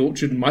bless the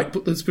orchard might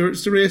put the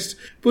spirits to rest,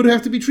 but it would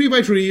have to be tree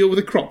by tree or with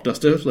a crop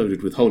duster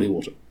loaded with holy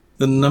water.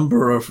 The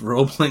number of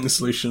role-playing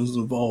solutions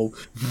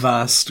involve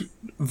vast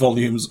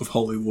volumes of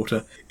holy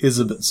water is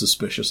a bit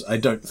suspicious. I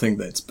don't think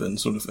that's been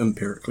sort of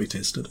empirically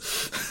tested.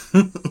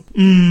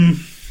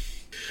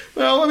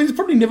 Well, I mean, it's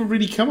probably never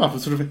really come up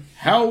as sort of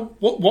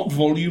what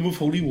volume of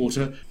holy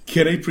water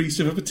can a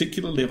priest of a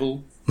particular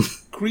level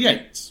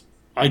create?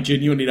 I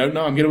genuinely don't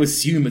know. I'm going to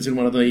assume it's in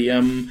one of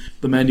the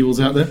manuals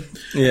out there.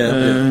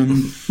 Yeah.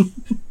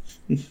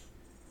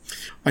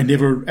 I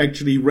never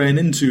actually ran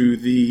into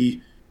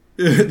the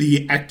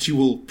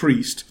actual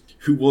priest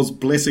who was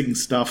blessing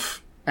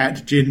stuff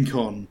at Gen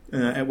Con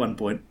at one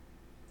point.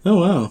 Oh,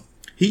 wow.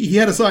 He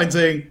had a sign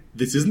saying,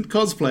 "This isn't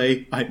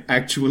cosplay, I'm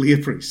actually a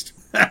priest."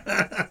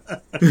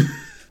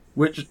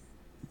 Which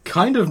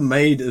kind of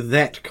made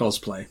that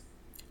cosplay.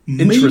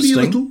 Maybe Interesting.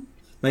 a little.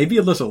 Maybe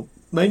a little.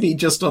 Maybe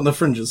just on the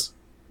fringes.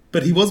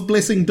 But he was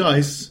blessing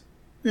dice.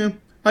 Yeah.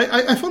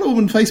 I follow him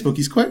on Facebook.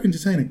 He's quite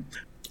entertaining.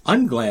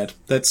 I'm glad.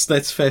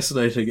 That's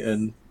fascinating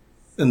in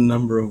a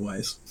number of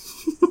ways.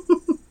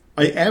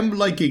 I am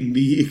liking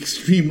the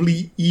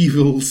extremely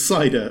evil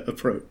cider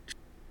approach.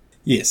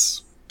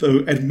 Yes. Though,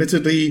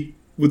 admittedly,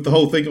 with the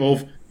whole thing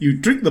of you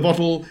drink the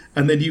bottle,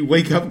 and then you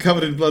wake up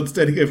covered in blood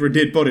standing over a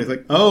dead body. It's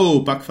like,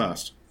 oh,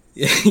 Buckfast.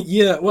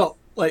 Yeah, well,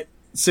 like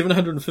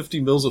 750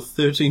 mils of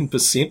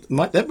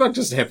 13%. That might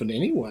just happen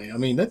anyway. I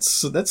mean,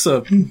 that's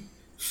a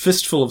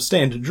fistful of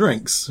standard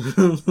drinks.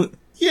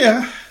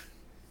 Yeah,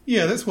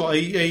 that's what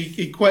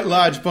a quite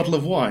large bottle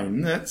of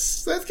wine.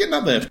 That's getting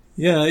up there.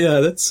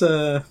 Yeah, that's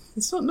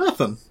not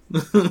nothing.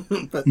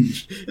 But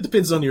it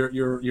depends on your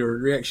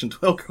reaction to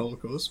alcohol,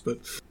 of course. But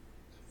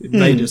it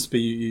may just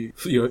be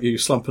you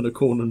slump in a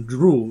corner and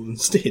drool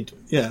instead.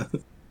 Yeah,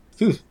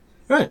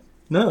 right.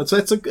 No,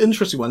 that's an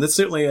interesting one. That's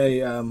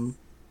certainly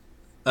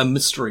a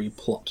mystery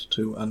plot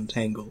to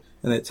untangle,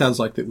 and it sounds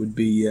like it would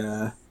be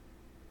an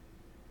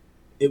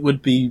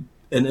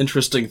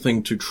interesting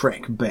thing to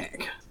track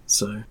back.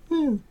 So,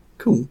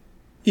 cool.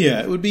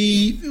 Yeah, it would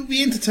be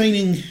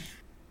entertaining.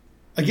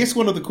 I guess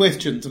one of the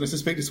questions, and I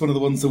suspect it's one of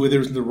the ones where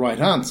there isn't a right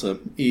answer,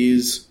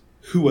 is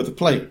who are the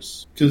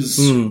players? Because,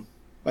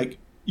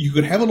 you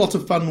could have a lot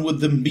of fun with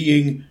them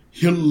being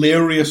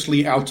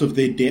hilariously out of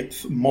their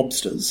depth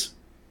mobsters.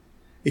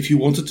 If you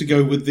wanted to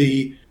go with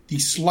the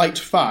slight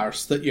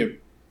farce that,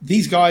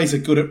 these guys are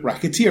good at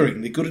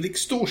racketeering, they're good at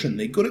extortion,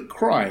 they're good at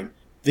crime.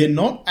 They're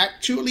not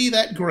actually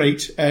that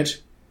great at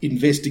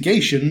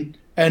investigation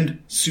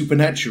and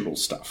supernatural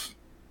stuff.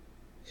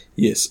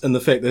 Yes, and the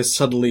fact they're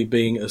suddenly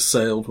being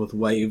assailed with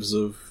waves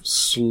of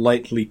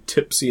slightly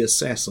tipsy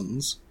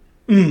assassins.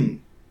 You're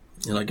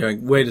like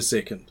going, wait a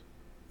second.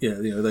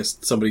 Yeah,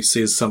 somebody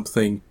says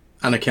something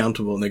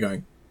unaccountable and they're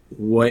going,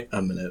 wait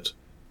a minute.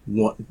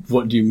 What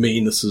do you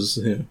mean this is,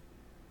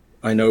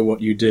 I know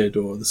what you did,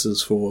 or this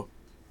is for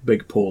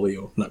Big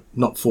Paulie, or no,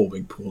 not for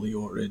Big Paulie,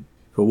 or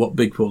for what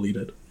Big Paulie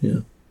did.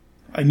 Yeah.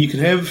 And you could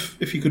have,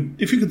 if you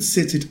could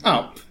set it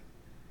up,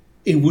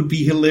 it would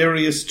be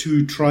hilarious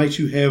to try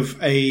to have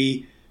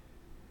an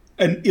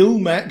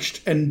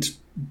ill-matched and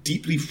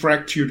deeply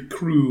fractured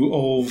crew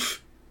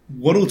of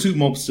one or two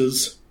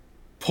mobsters,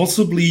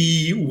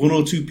 possibly one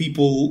or two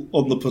people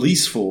on the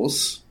police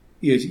force.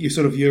 You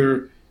sort of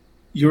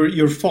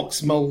your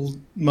Fox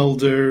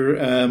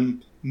Mulder,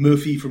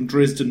 Murphy from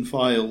Dresden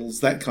Files,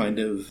 that kind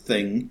of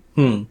thing.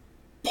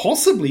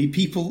 Possibly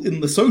people in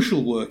the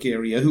social work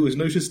area who has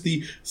noticed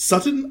the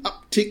sudden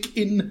uptick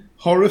in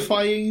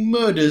horrifying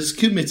murders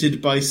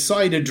committed by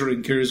cider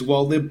drinkers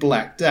while they're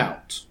blacked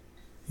out.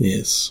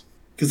 Yes.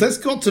 Because that's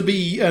got to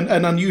be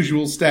an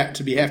unusual stat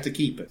to have to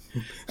keep it.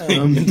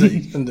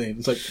 Indeed.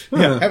 It's like,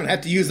 haven't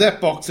had to use that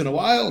box in a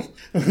while.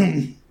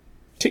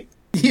 Tick.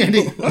 Yeah,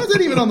 indeed. Why is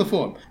that even on the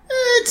form?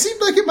 It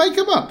seemed like it might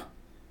come up.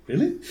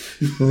 Really?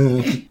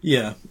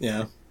 Yeah.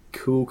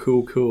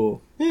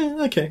 Cool.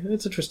 Yeah, okay,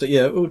 that's interesting.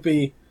 Yeah, it would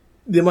be...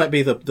 There might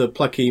be the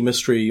plucky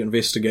mystery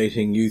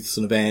investigating youths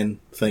in a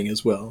van thing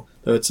as well.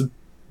 Though it's a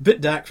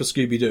bit dark for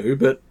Scooby-Doo,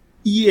 but...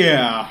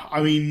 Yeah,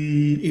 I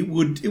mean, it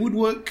would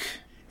work...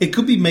 It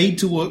could be made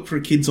to work for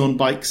a kids on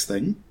bikes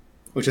thing,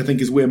 which I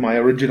think is where my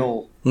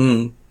original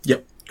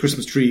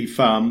Christmas tree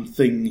farm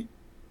thing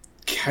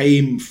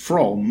came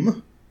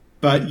from.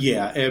 But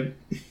yeah,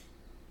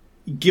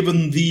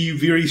 given the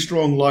very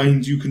strong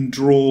lines you can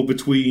draw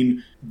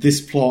between this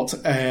plot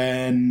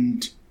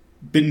and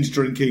binge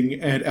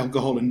drinking and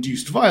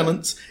alcohol-induced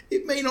violence,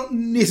 it may not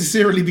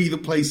necessarily be the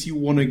place you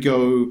want to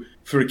go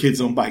for a kids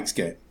on bikes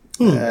game.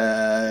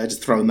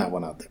 Just throwing that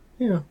one out there.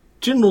 Yeah,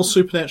 general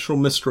supernatural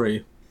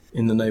mystery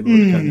in the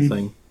neighbourhood kind of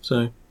thing.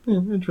 So, yeah,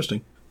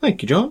 interesting.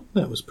 Thank you, John.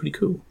 That was pretty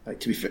cool.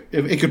 To be fair,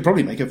 it could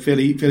probably make a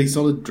fairly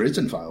solid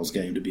Dresden Files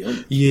game, to be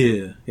honest.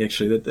 Yeah,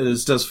 actually, that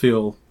does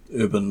feel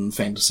urban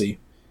fantasy.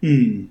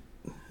 With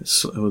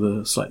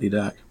a slightly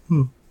dark.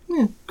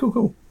 Yeah,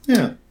 cool.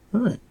 Yeah.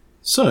 Alright.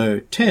 So,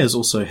 Taz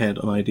also had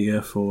an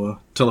idea for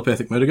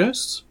telepathic murder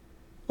ghosts.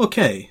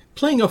 Okay,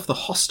 playing off the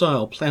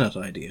hostile planet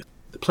idea.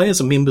 The players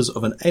are members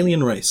of an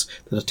alien race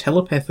that are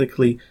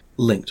telepathically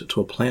linked to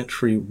a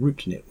planetary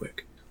root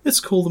network. Let's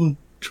call them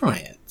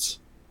Dryads.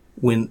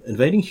 When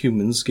invading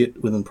humans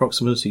get within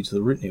proximity to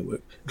the root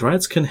network,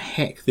 Dryads can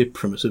hack their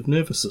primitive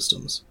nervous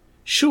systems.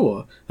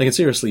 Sure, they can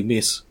seriously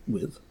mess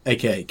with,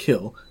 aka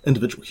kill,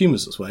 individual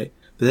humans this way,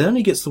 but it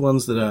only gets the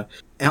ones that are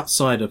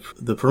outside of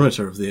the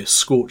perimeter of their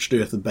scorched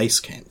earth base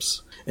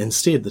camps.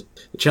 Instead, the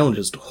challenge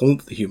is to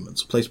haunt the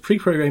humans, place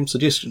pre-programmed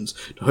suggestions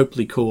to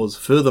hopefully cause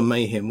further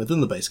mayhem within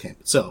the base camp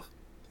itself.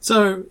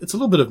 So, it's a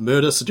little bit of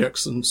murder,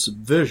 seduction,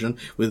 subversion,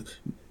 with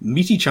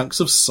meaty chunks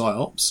of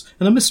psyops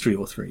and a mystery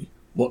or three.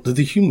 What do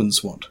the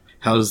humans want?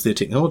 How does their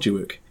technology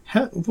work?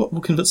 What will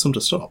convince them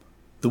to stop?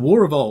 The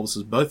war evolves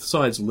as both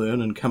sides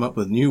learn and come up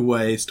with new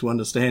ways to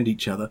understand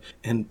each other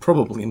and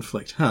probably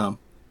inflict harm.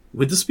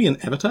 Would this be an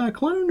Avatar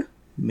clone?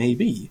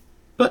 Maybe.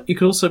 But you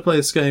could also play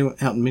this game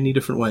out in many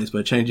different ways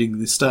by changing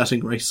the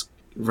starting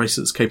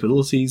race's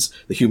capabilities,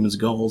 the humans'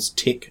 goals,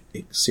 tech,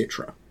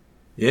 etc.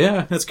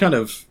 Yeah, that's kind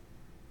of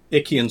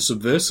icky and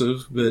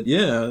subversive, but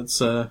yeah,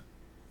 it's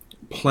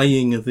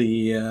playing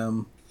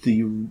the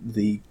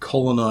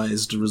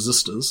colonized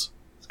resistors.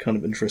 It's kind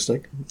of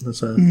interesting.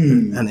 There's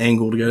an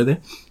angle to go there.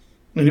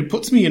 And it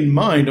puts me in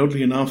mind,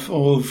 oddly enough,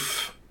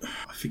 of...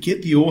 I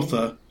forget the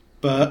author,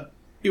 but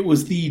It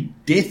was the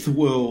Death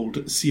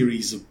World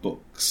series of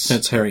books.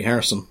 That's Harry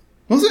Harrison.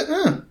 Was it?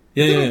 Ah,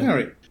 Yeah.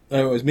 Harry.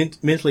 I was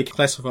mentally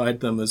classified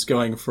them as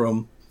going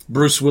from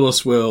Bruce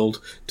Willis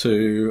world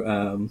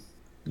to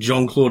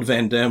Jean-Claude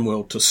Van Damme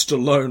world to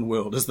Stallone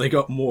world as they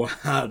got more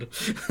hardcore.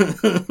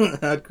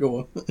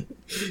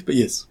 But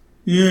yes.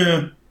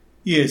 Yeah.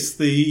 Yes,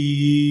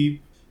 the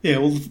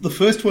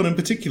first one in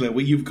particular,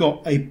 where you've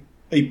got a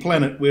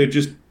planet where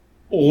just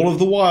all of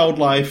the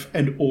wildlife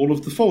and all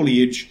of the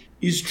foliage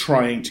is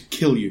trying to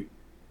kill you.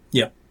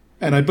 Yeah.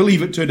 And I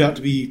believe it turned out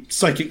to be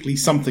psychically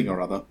something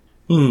or other.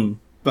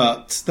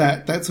 But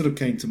that sort of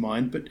came to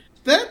mind. But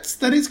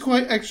that is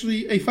quite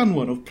actually a fun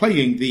one of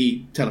playing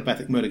the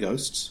telepathic murder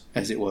ghosts,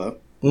 as it were.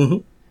 Mm-hmm.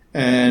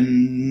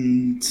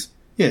 And,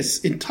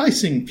 yes,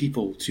 enticing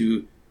people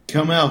to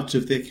come out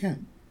of their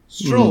camp,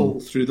 stroll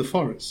through the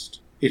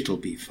forest. It'll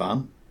be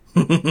fun.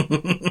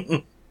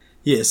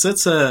 Yes,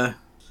 that's a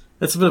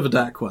bit of a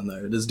dark one,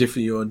 though. It is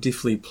definitely, you're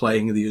definitely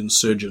playing the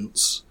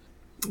insurgents,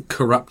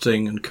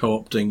 corrupting and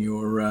co-opting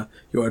your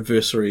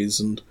adversaries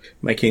and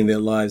making their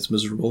lives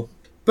miserable.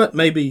 But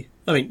maybe,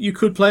 I mean, you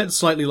could play it a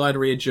slightly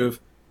lighter edge of,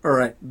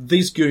 alright,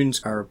 these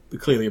goons are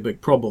clearly a big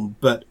problem,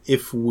 but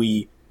if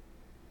we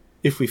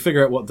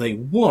figure out what they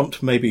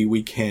want, maybe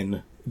we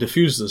can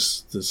diffuse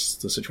the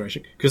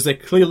situation. Because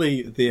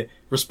their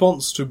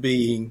response to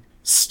being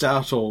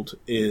startled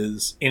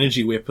is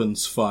energy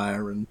weapons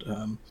fire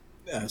and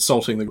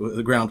assaulting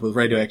the ground with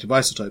radioactive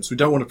isotopes. We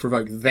don't want to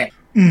provoke that.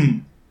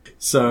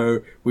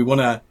 So we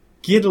want to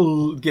get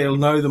to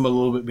know them a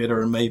little bit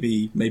better and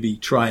maybe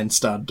try and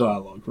start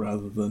dialogue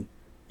rather than,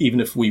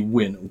 even if we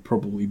win, it will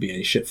probably be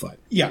a shit fight.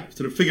 Yeah,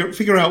 sort of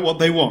figure out what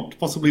they want,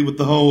 possibly with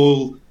the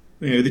whole,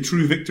 the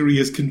true victory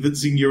is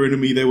convincing your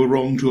enemy they were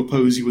wrong to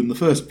oppose you in the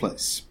first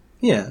place.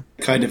 Yeah.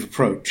 Kind of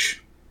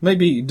approach.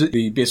 Maybe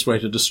the best way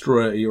to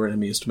destroy your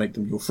enemy is to make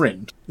them your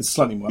friend. It's a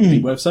slightly more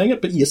upbeat way of saying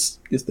it, but yes,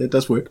 that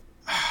does work.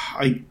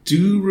 I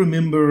do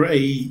remember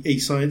a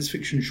science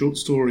fiction short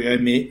story I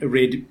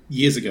read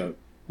years ago,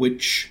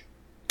 which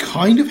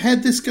kind of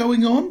had this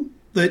going on,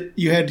 that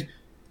you had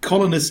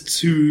colonists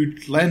who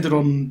landed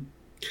on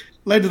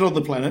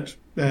the planet,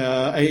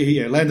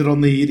 landed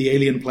on the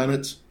alien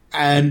planet,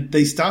 and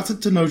they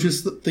started to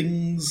notice that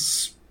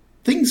things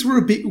were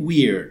a bit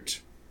weird,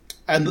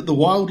 and that the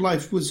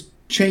wildlife was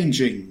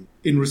changing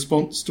in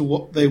response to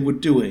what they were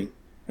doing.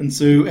 And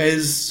so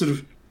as sort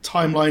of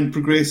timeline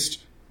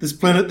progressed, this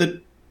planet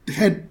that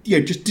had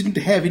just didn't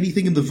have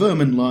anything in the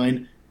vermin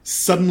line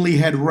suddenly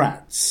had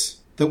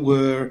rats that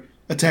were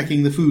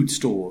attacking the food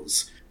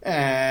stores.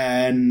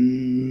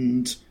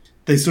 And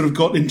they sort of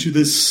got into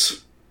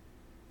this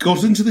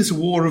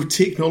war of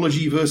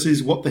technology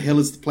versus what the hell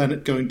is the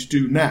planet going to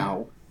do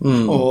now?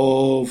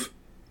 Of,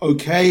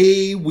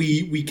 okay,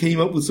 we came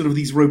up with sort of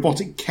these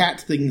robotic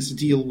cat things to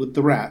deal with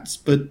the rats,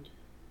 but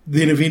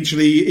then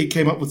eventually it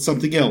came up with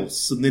something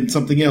else, and then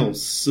something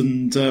else,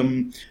 and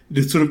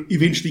it sort of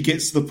eventually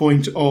gets to the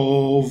point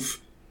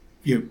of,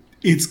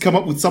 it's come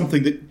up with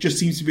something that just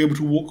seems to be able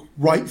to walk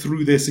right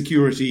through their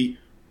security,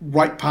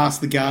 right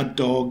past the guard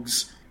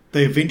dogs.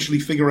 They eventually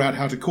figure out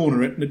how to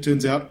corner it, and it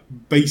turns out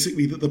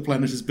basically that the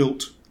planet has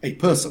built a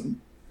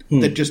person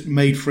that just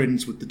made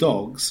friends with the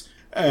dogs.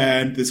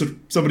 And there's sort of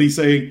somebody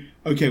saying,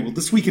 okay, well,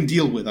 this we can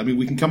deal with. I mean,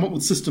 we can come up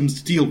with systems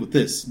to deal with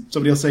this.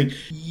 Somebody else saying,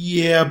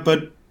 yeah,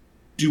 but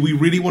do we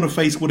really want to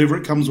face whatever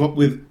it comes up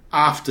with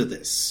after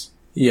this?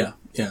 Yeah.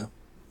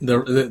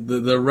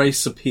 The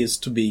race appears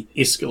to be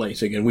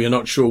escalating, and we are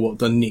not sure what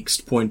the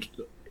next point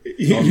of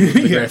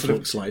the graph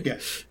looks like. Yeah.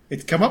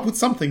 It's come up with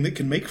something that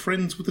can make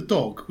friends with a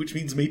dog, which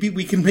means maybe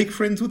we can make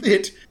friends with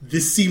it.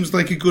 This seems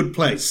like a good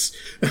place.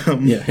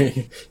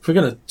 If we're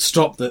going to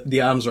stop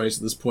the arms race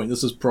at this point,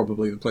 this is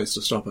probably the place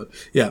to stop it.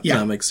 Yeah.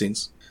 That makes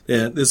sense.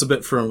 Yeah, there's a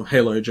bit from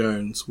Halo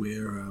Jones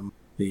where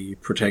the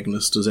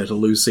protagonist is at a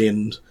loose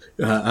end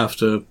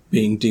after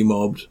being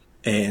demobbed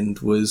and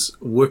was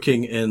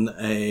working in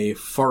a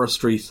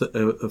forestry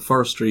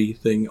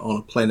thing on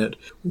a planet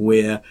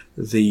where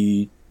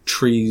the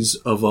trees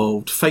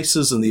evolved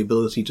faces and the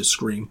ability to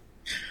scream.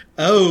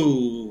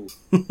 Oh.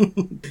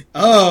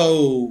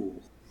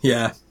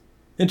 Yeah.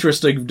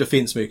 Interesting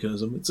defense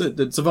mechanism.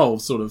 It's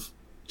evolved sort of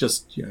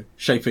just,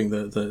 shaping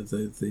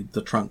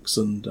the trunks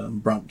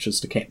and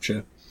branches to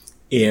capture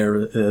air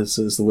as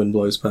the wind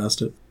blows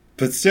past it.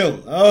 But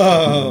still,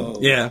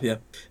 Yeah.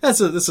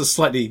 That's a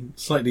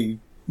slightly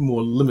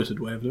more limited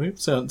way of doing it.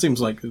 So it seems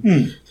like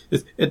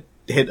it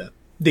had a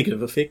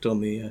negative effect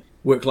on the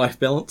work-life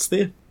balance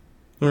there.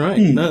 All right,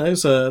 no,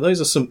 those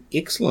are some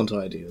excellent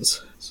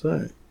ideas.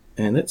 So,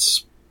 and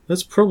that's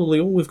probably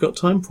all we've got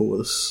time for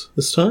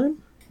this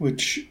time.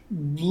 Which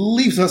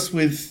leaves us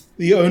with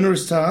the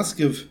onerous task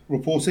of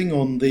reporting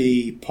on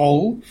the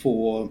poll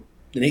for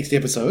the next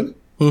episode.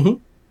 Mm-hmm.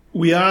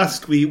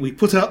 We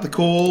put out the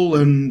call,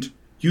 and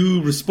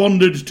you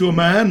responded to a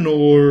man,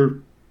 or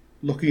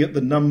looking at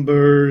the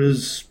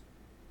numbers,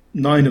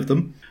 9 of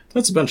them.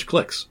 That's a bunch of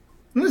clicks.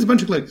 There's a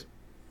bunch of clicks.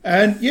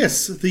 And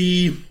yes,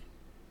 the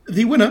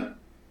winner,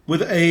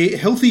 with a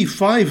healthy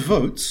 5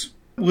 votes,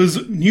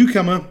 was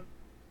newcomer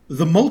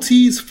The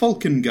Maltese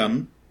Falcon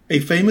gun, a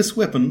famous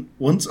weapon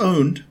once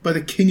owned by the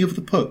King of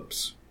the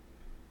Popes.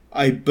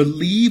 I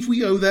believe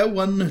we owe that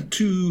one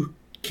to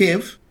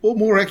Kev, or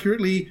more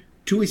accurately,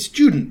 to a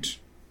student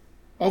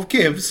of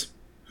Kev's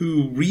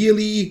who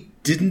really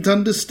didn't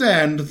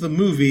understand the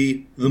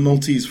movie The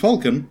Maltese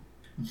Falcon,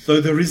 though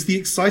there is the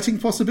exciting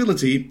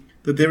possibility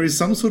that there is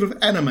some sort of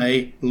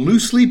anime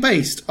loosely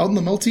based on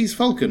The Maltese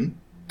Falcon,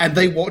 and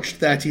they watched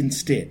that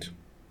instead.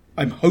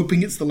 I'm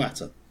hoping it's the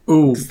latter.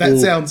 Because that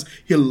sounds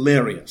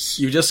hilarious.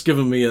 You've just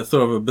given me a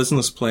thought of a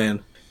business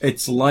plan.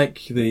 It's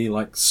like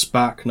the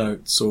Spark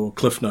Notes or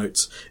Cliff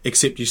Notes,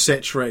 except you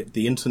saturate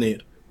the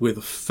internet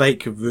with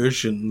fake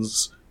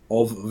versions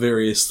of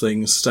various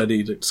things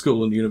studied at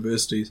school and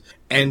universities,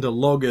 and a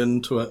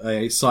login to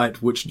a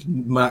site which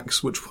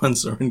marks which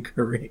ones are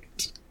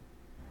incorrect.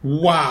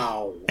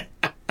 Wow.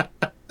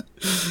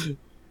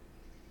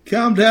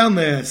 Calm down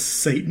there,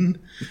 Satan.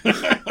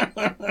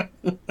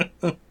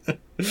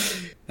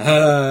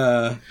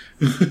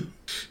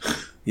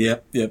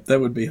 Yep, that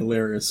would be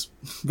hilarious.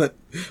 But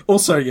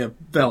also, yeah,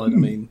 valid. I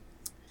mean,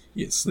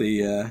 yes,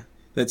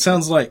 that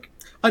sounds like,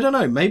 I don't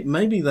know,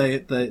 maybe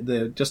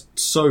they're just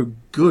so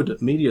good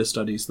at media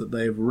studies that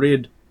they've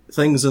read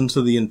things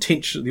into the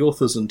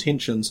author's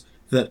intentions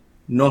that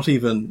not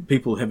even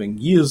people having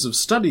years of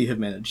study have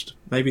managed.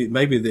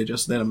 Maybe they're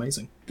just that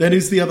amazing. That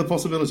is the other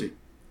possibility.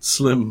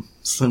 Slim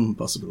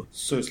possibility.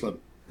 So slim.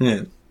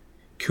 Yeah.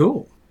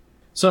 Cool.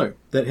 So,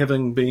 that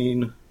having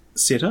been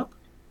set up,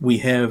 we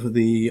have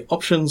the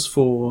options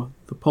for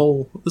the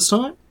poll this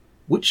time,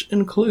 which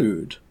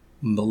include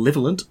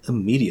Malevolent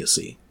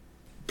Immediacy,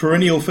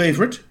 Perennial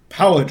favourite,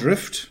 Power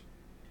Drift,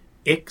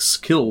 X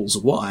kills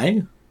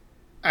Y,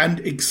 and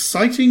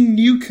exciting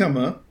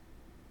newcomer,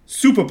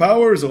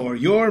 Superpowers or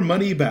Your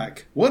Money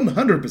Back.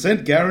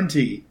 100%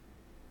 guarantee.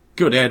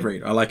 Good ad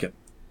read, I like it.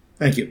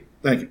 Thank you.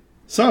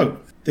 So,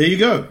 there you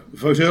go.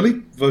 Vote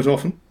early, vote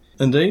often.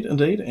 Indeed.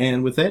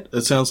 And with that,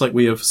 it sounds like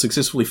we have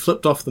successfully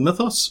flipped off the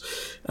Mythos.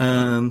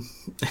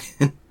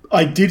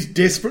 I did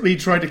desperately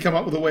try to come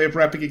up with a way of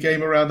wrapping a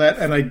game around that,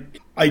 and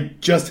I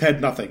just had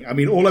nothing. I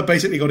mean, all I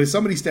basically got is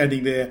somebody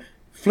standing there,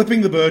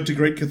 flipping the bird to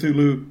Great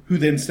Cthulhu, who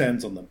then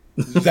stands on them.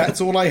 That's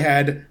all I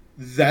had.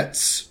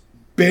 That's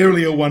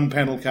barely a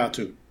one-panel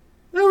cartoon.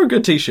 Or a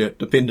good t-shirt,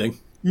 depending.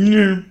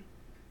 Yeah.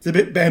 It's a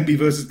bit Bambi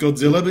versus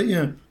Godzilla, but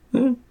yeah.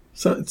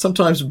 So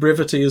sometimes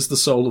brevity is the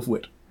soul of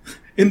wit.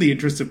 In the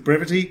interest of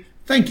brevity,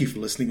 thank you for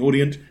listening,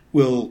 audience.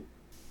 We'll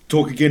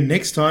talk again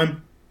next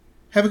time.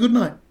 Have a good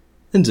night.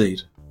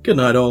 Indeed. Good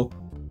night, all.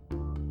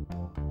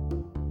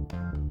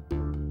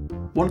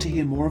 Want to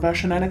hear more of our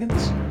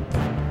shenanigans?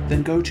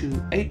 Then go to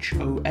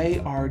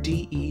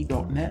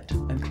hoarde.net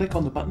and click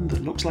on the button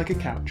that looks like a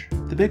couch.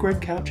 The Big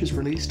Red Couch is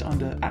released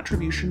under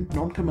Attribution,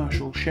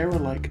 Non-Commercial,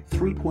 Share-alike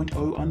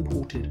 3.0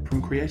 Unported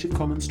from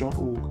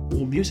CreativeCommons.org.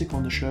 All music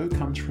on the show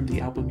comes from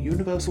the album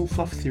Universal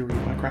Fluff Theory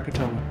by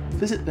Krakatoa.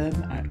 Visit them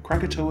at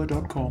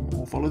krakatoa.com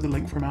or follow the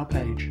link from our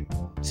page.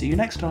 See you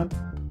next time!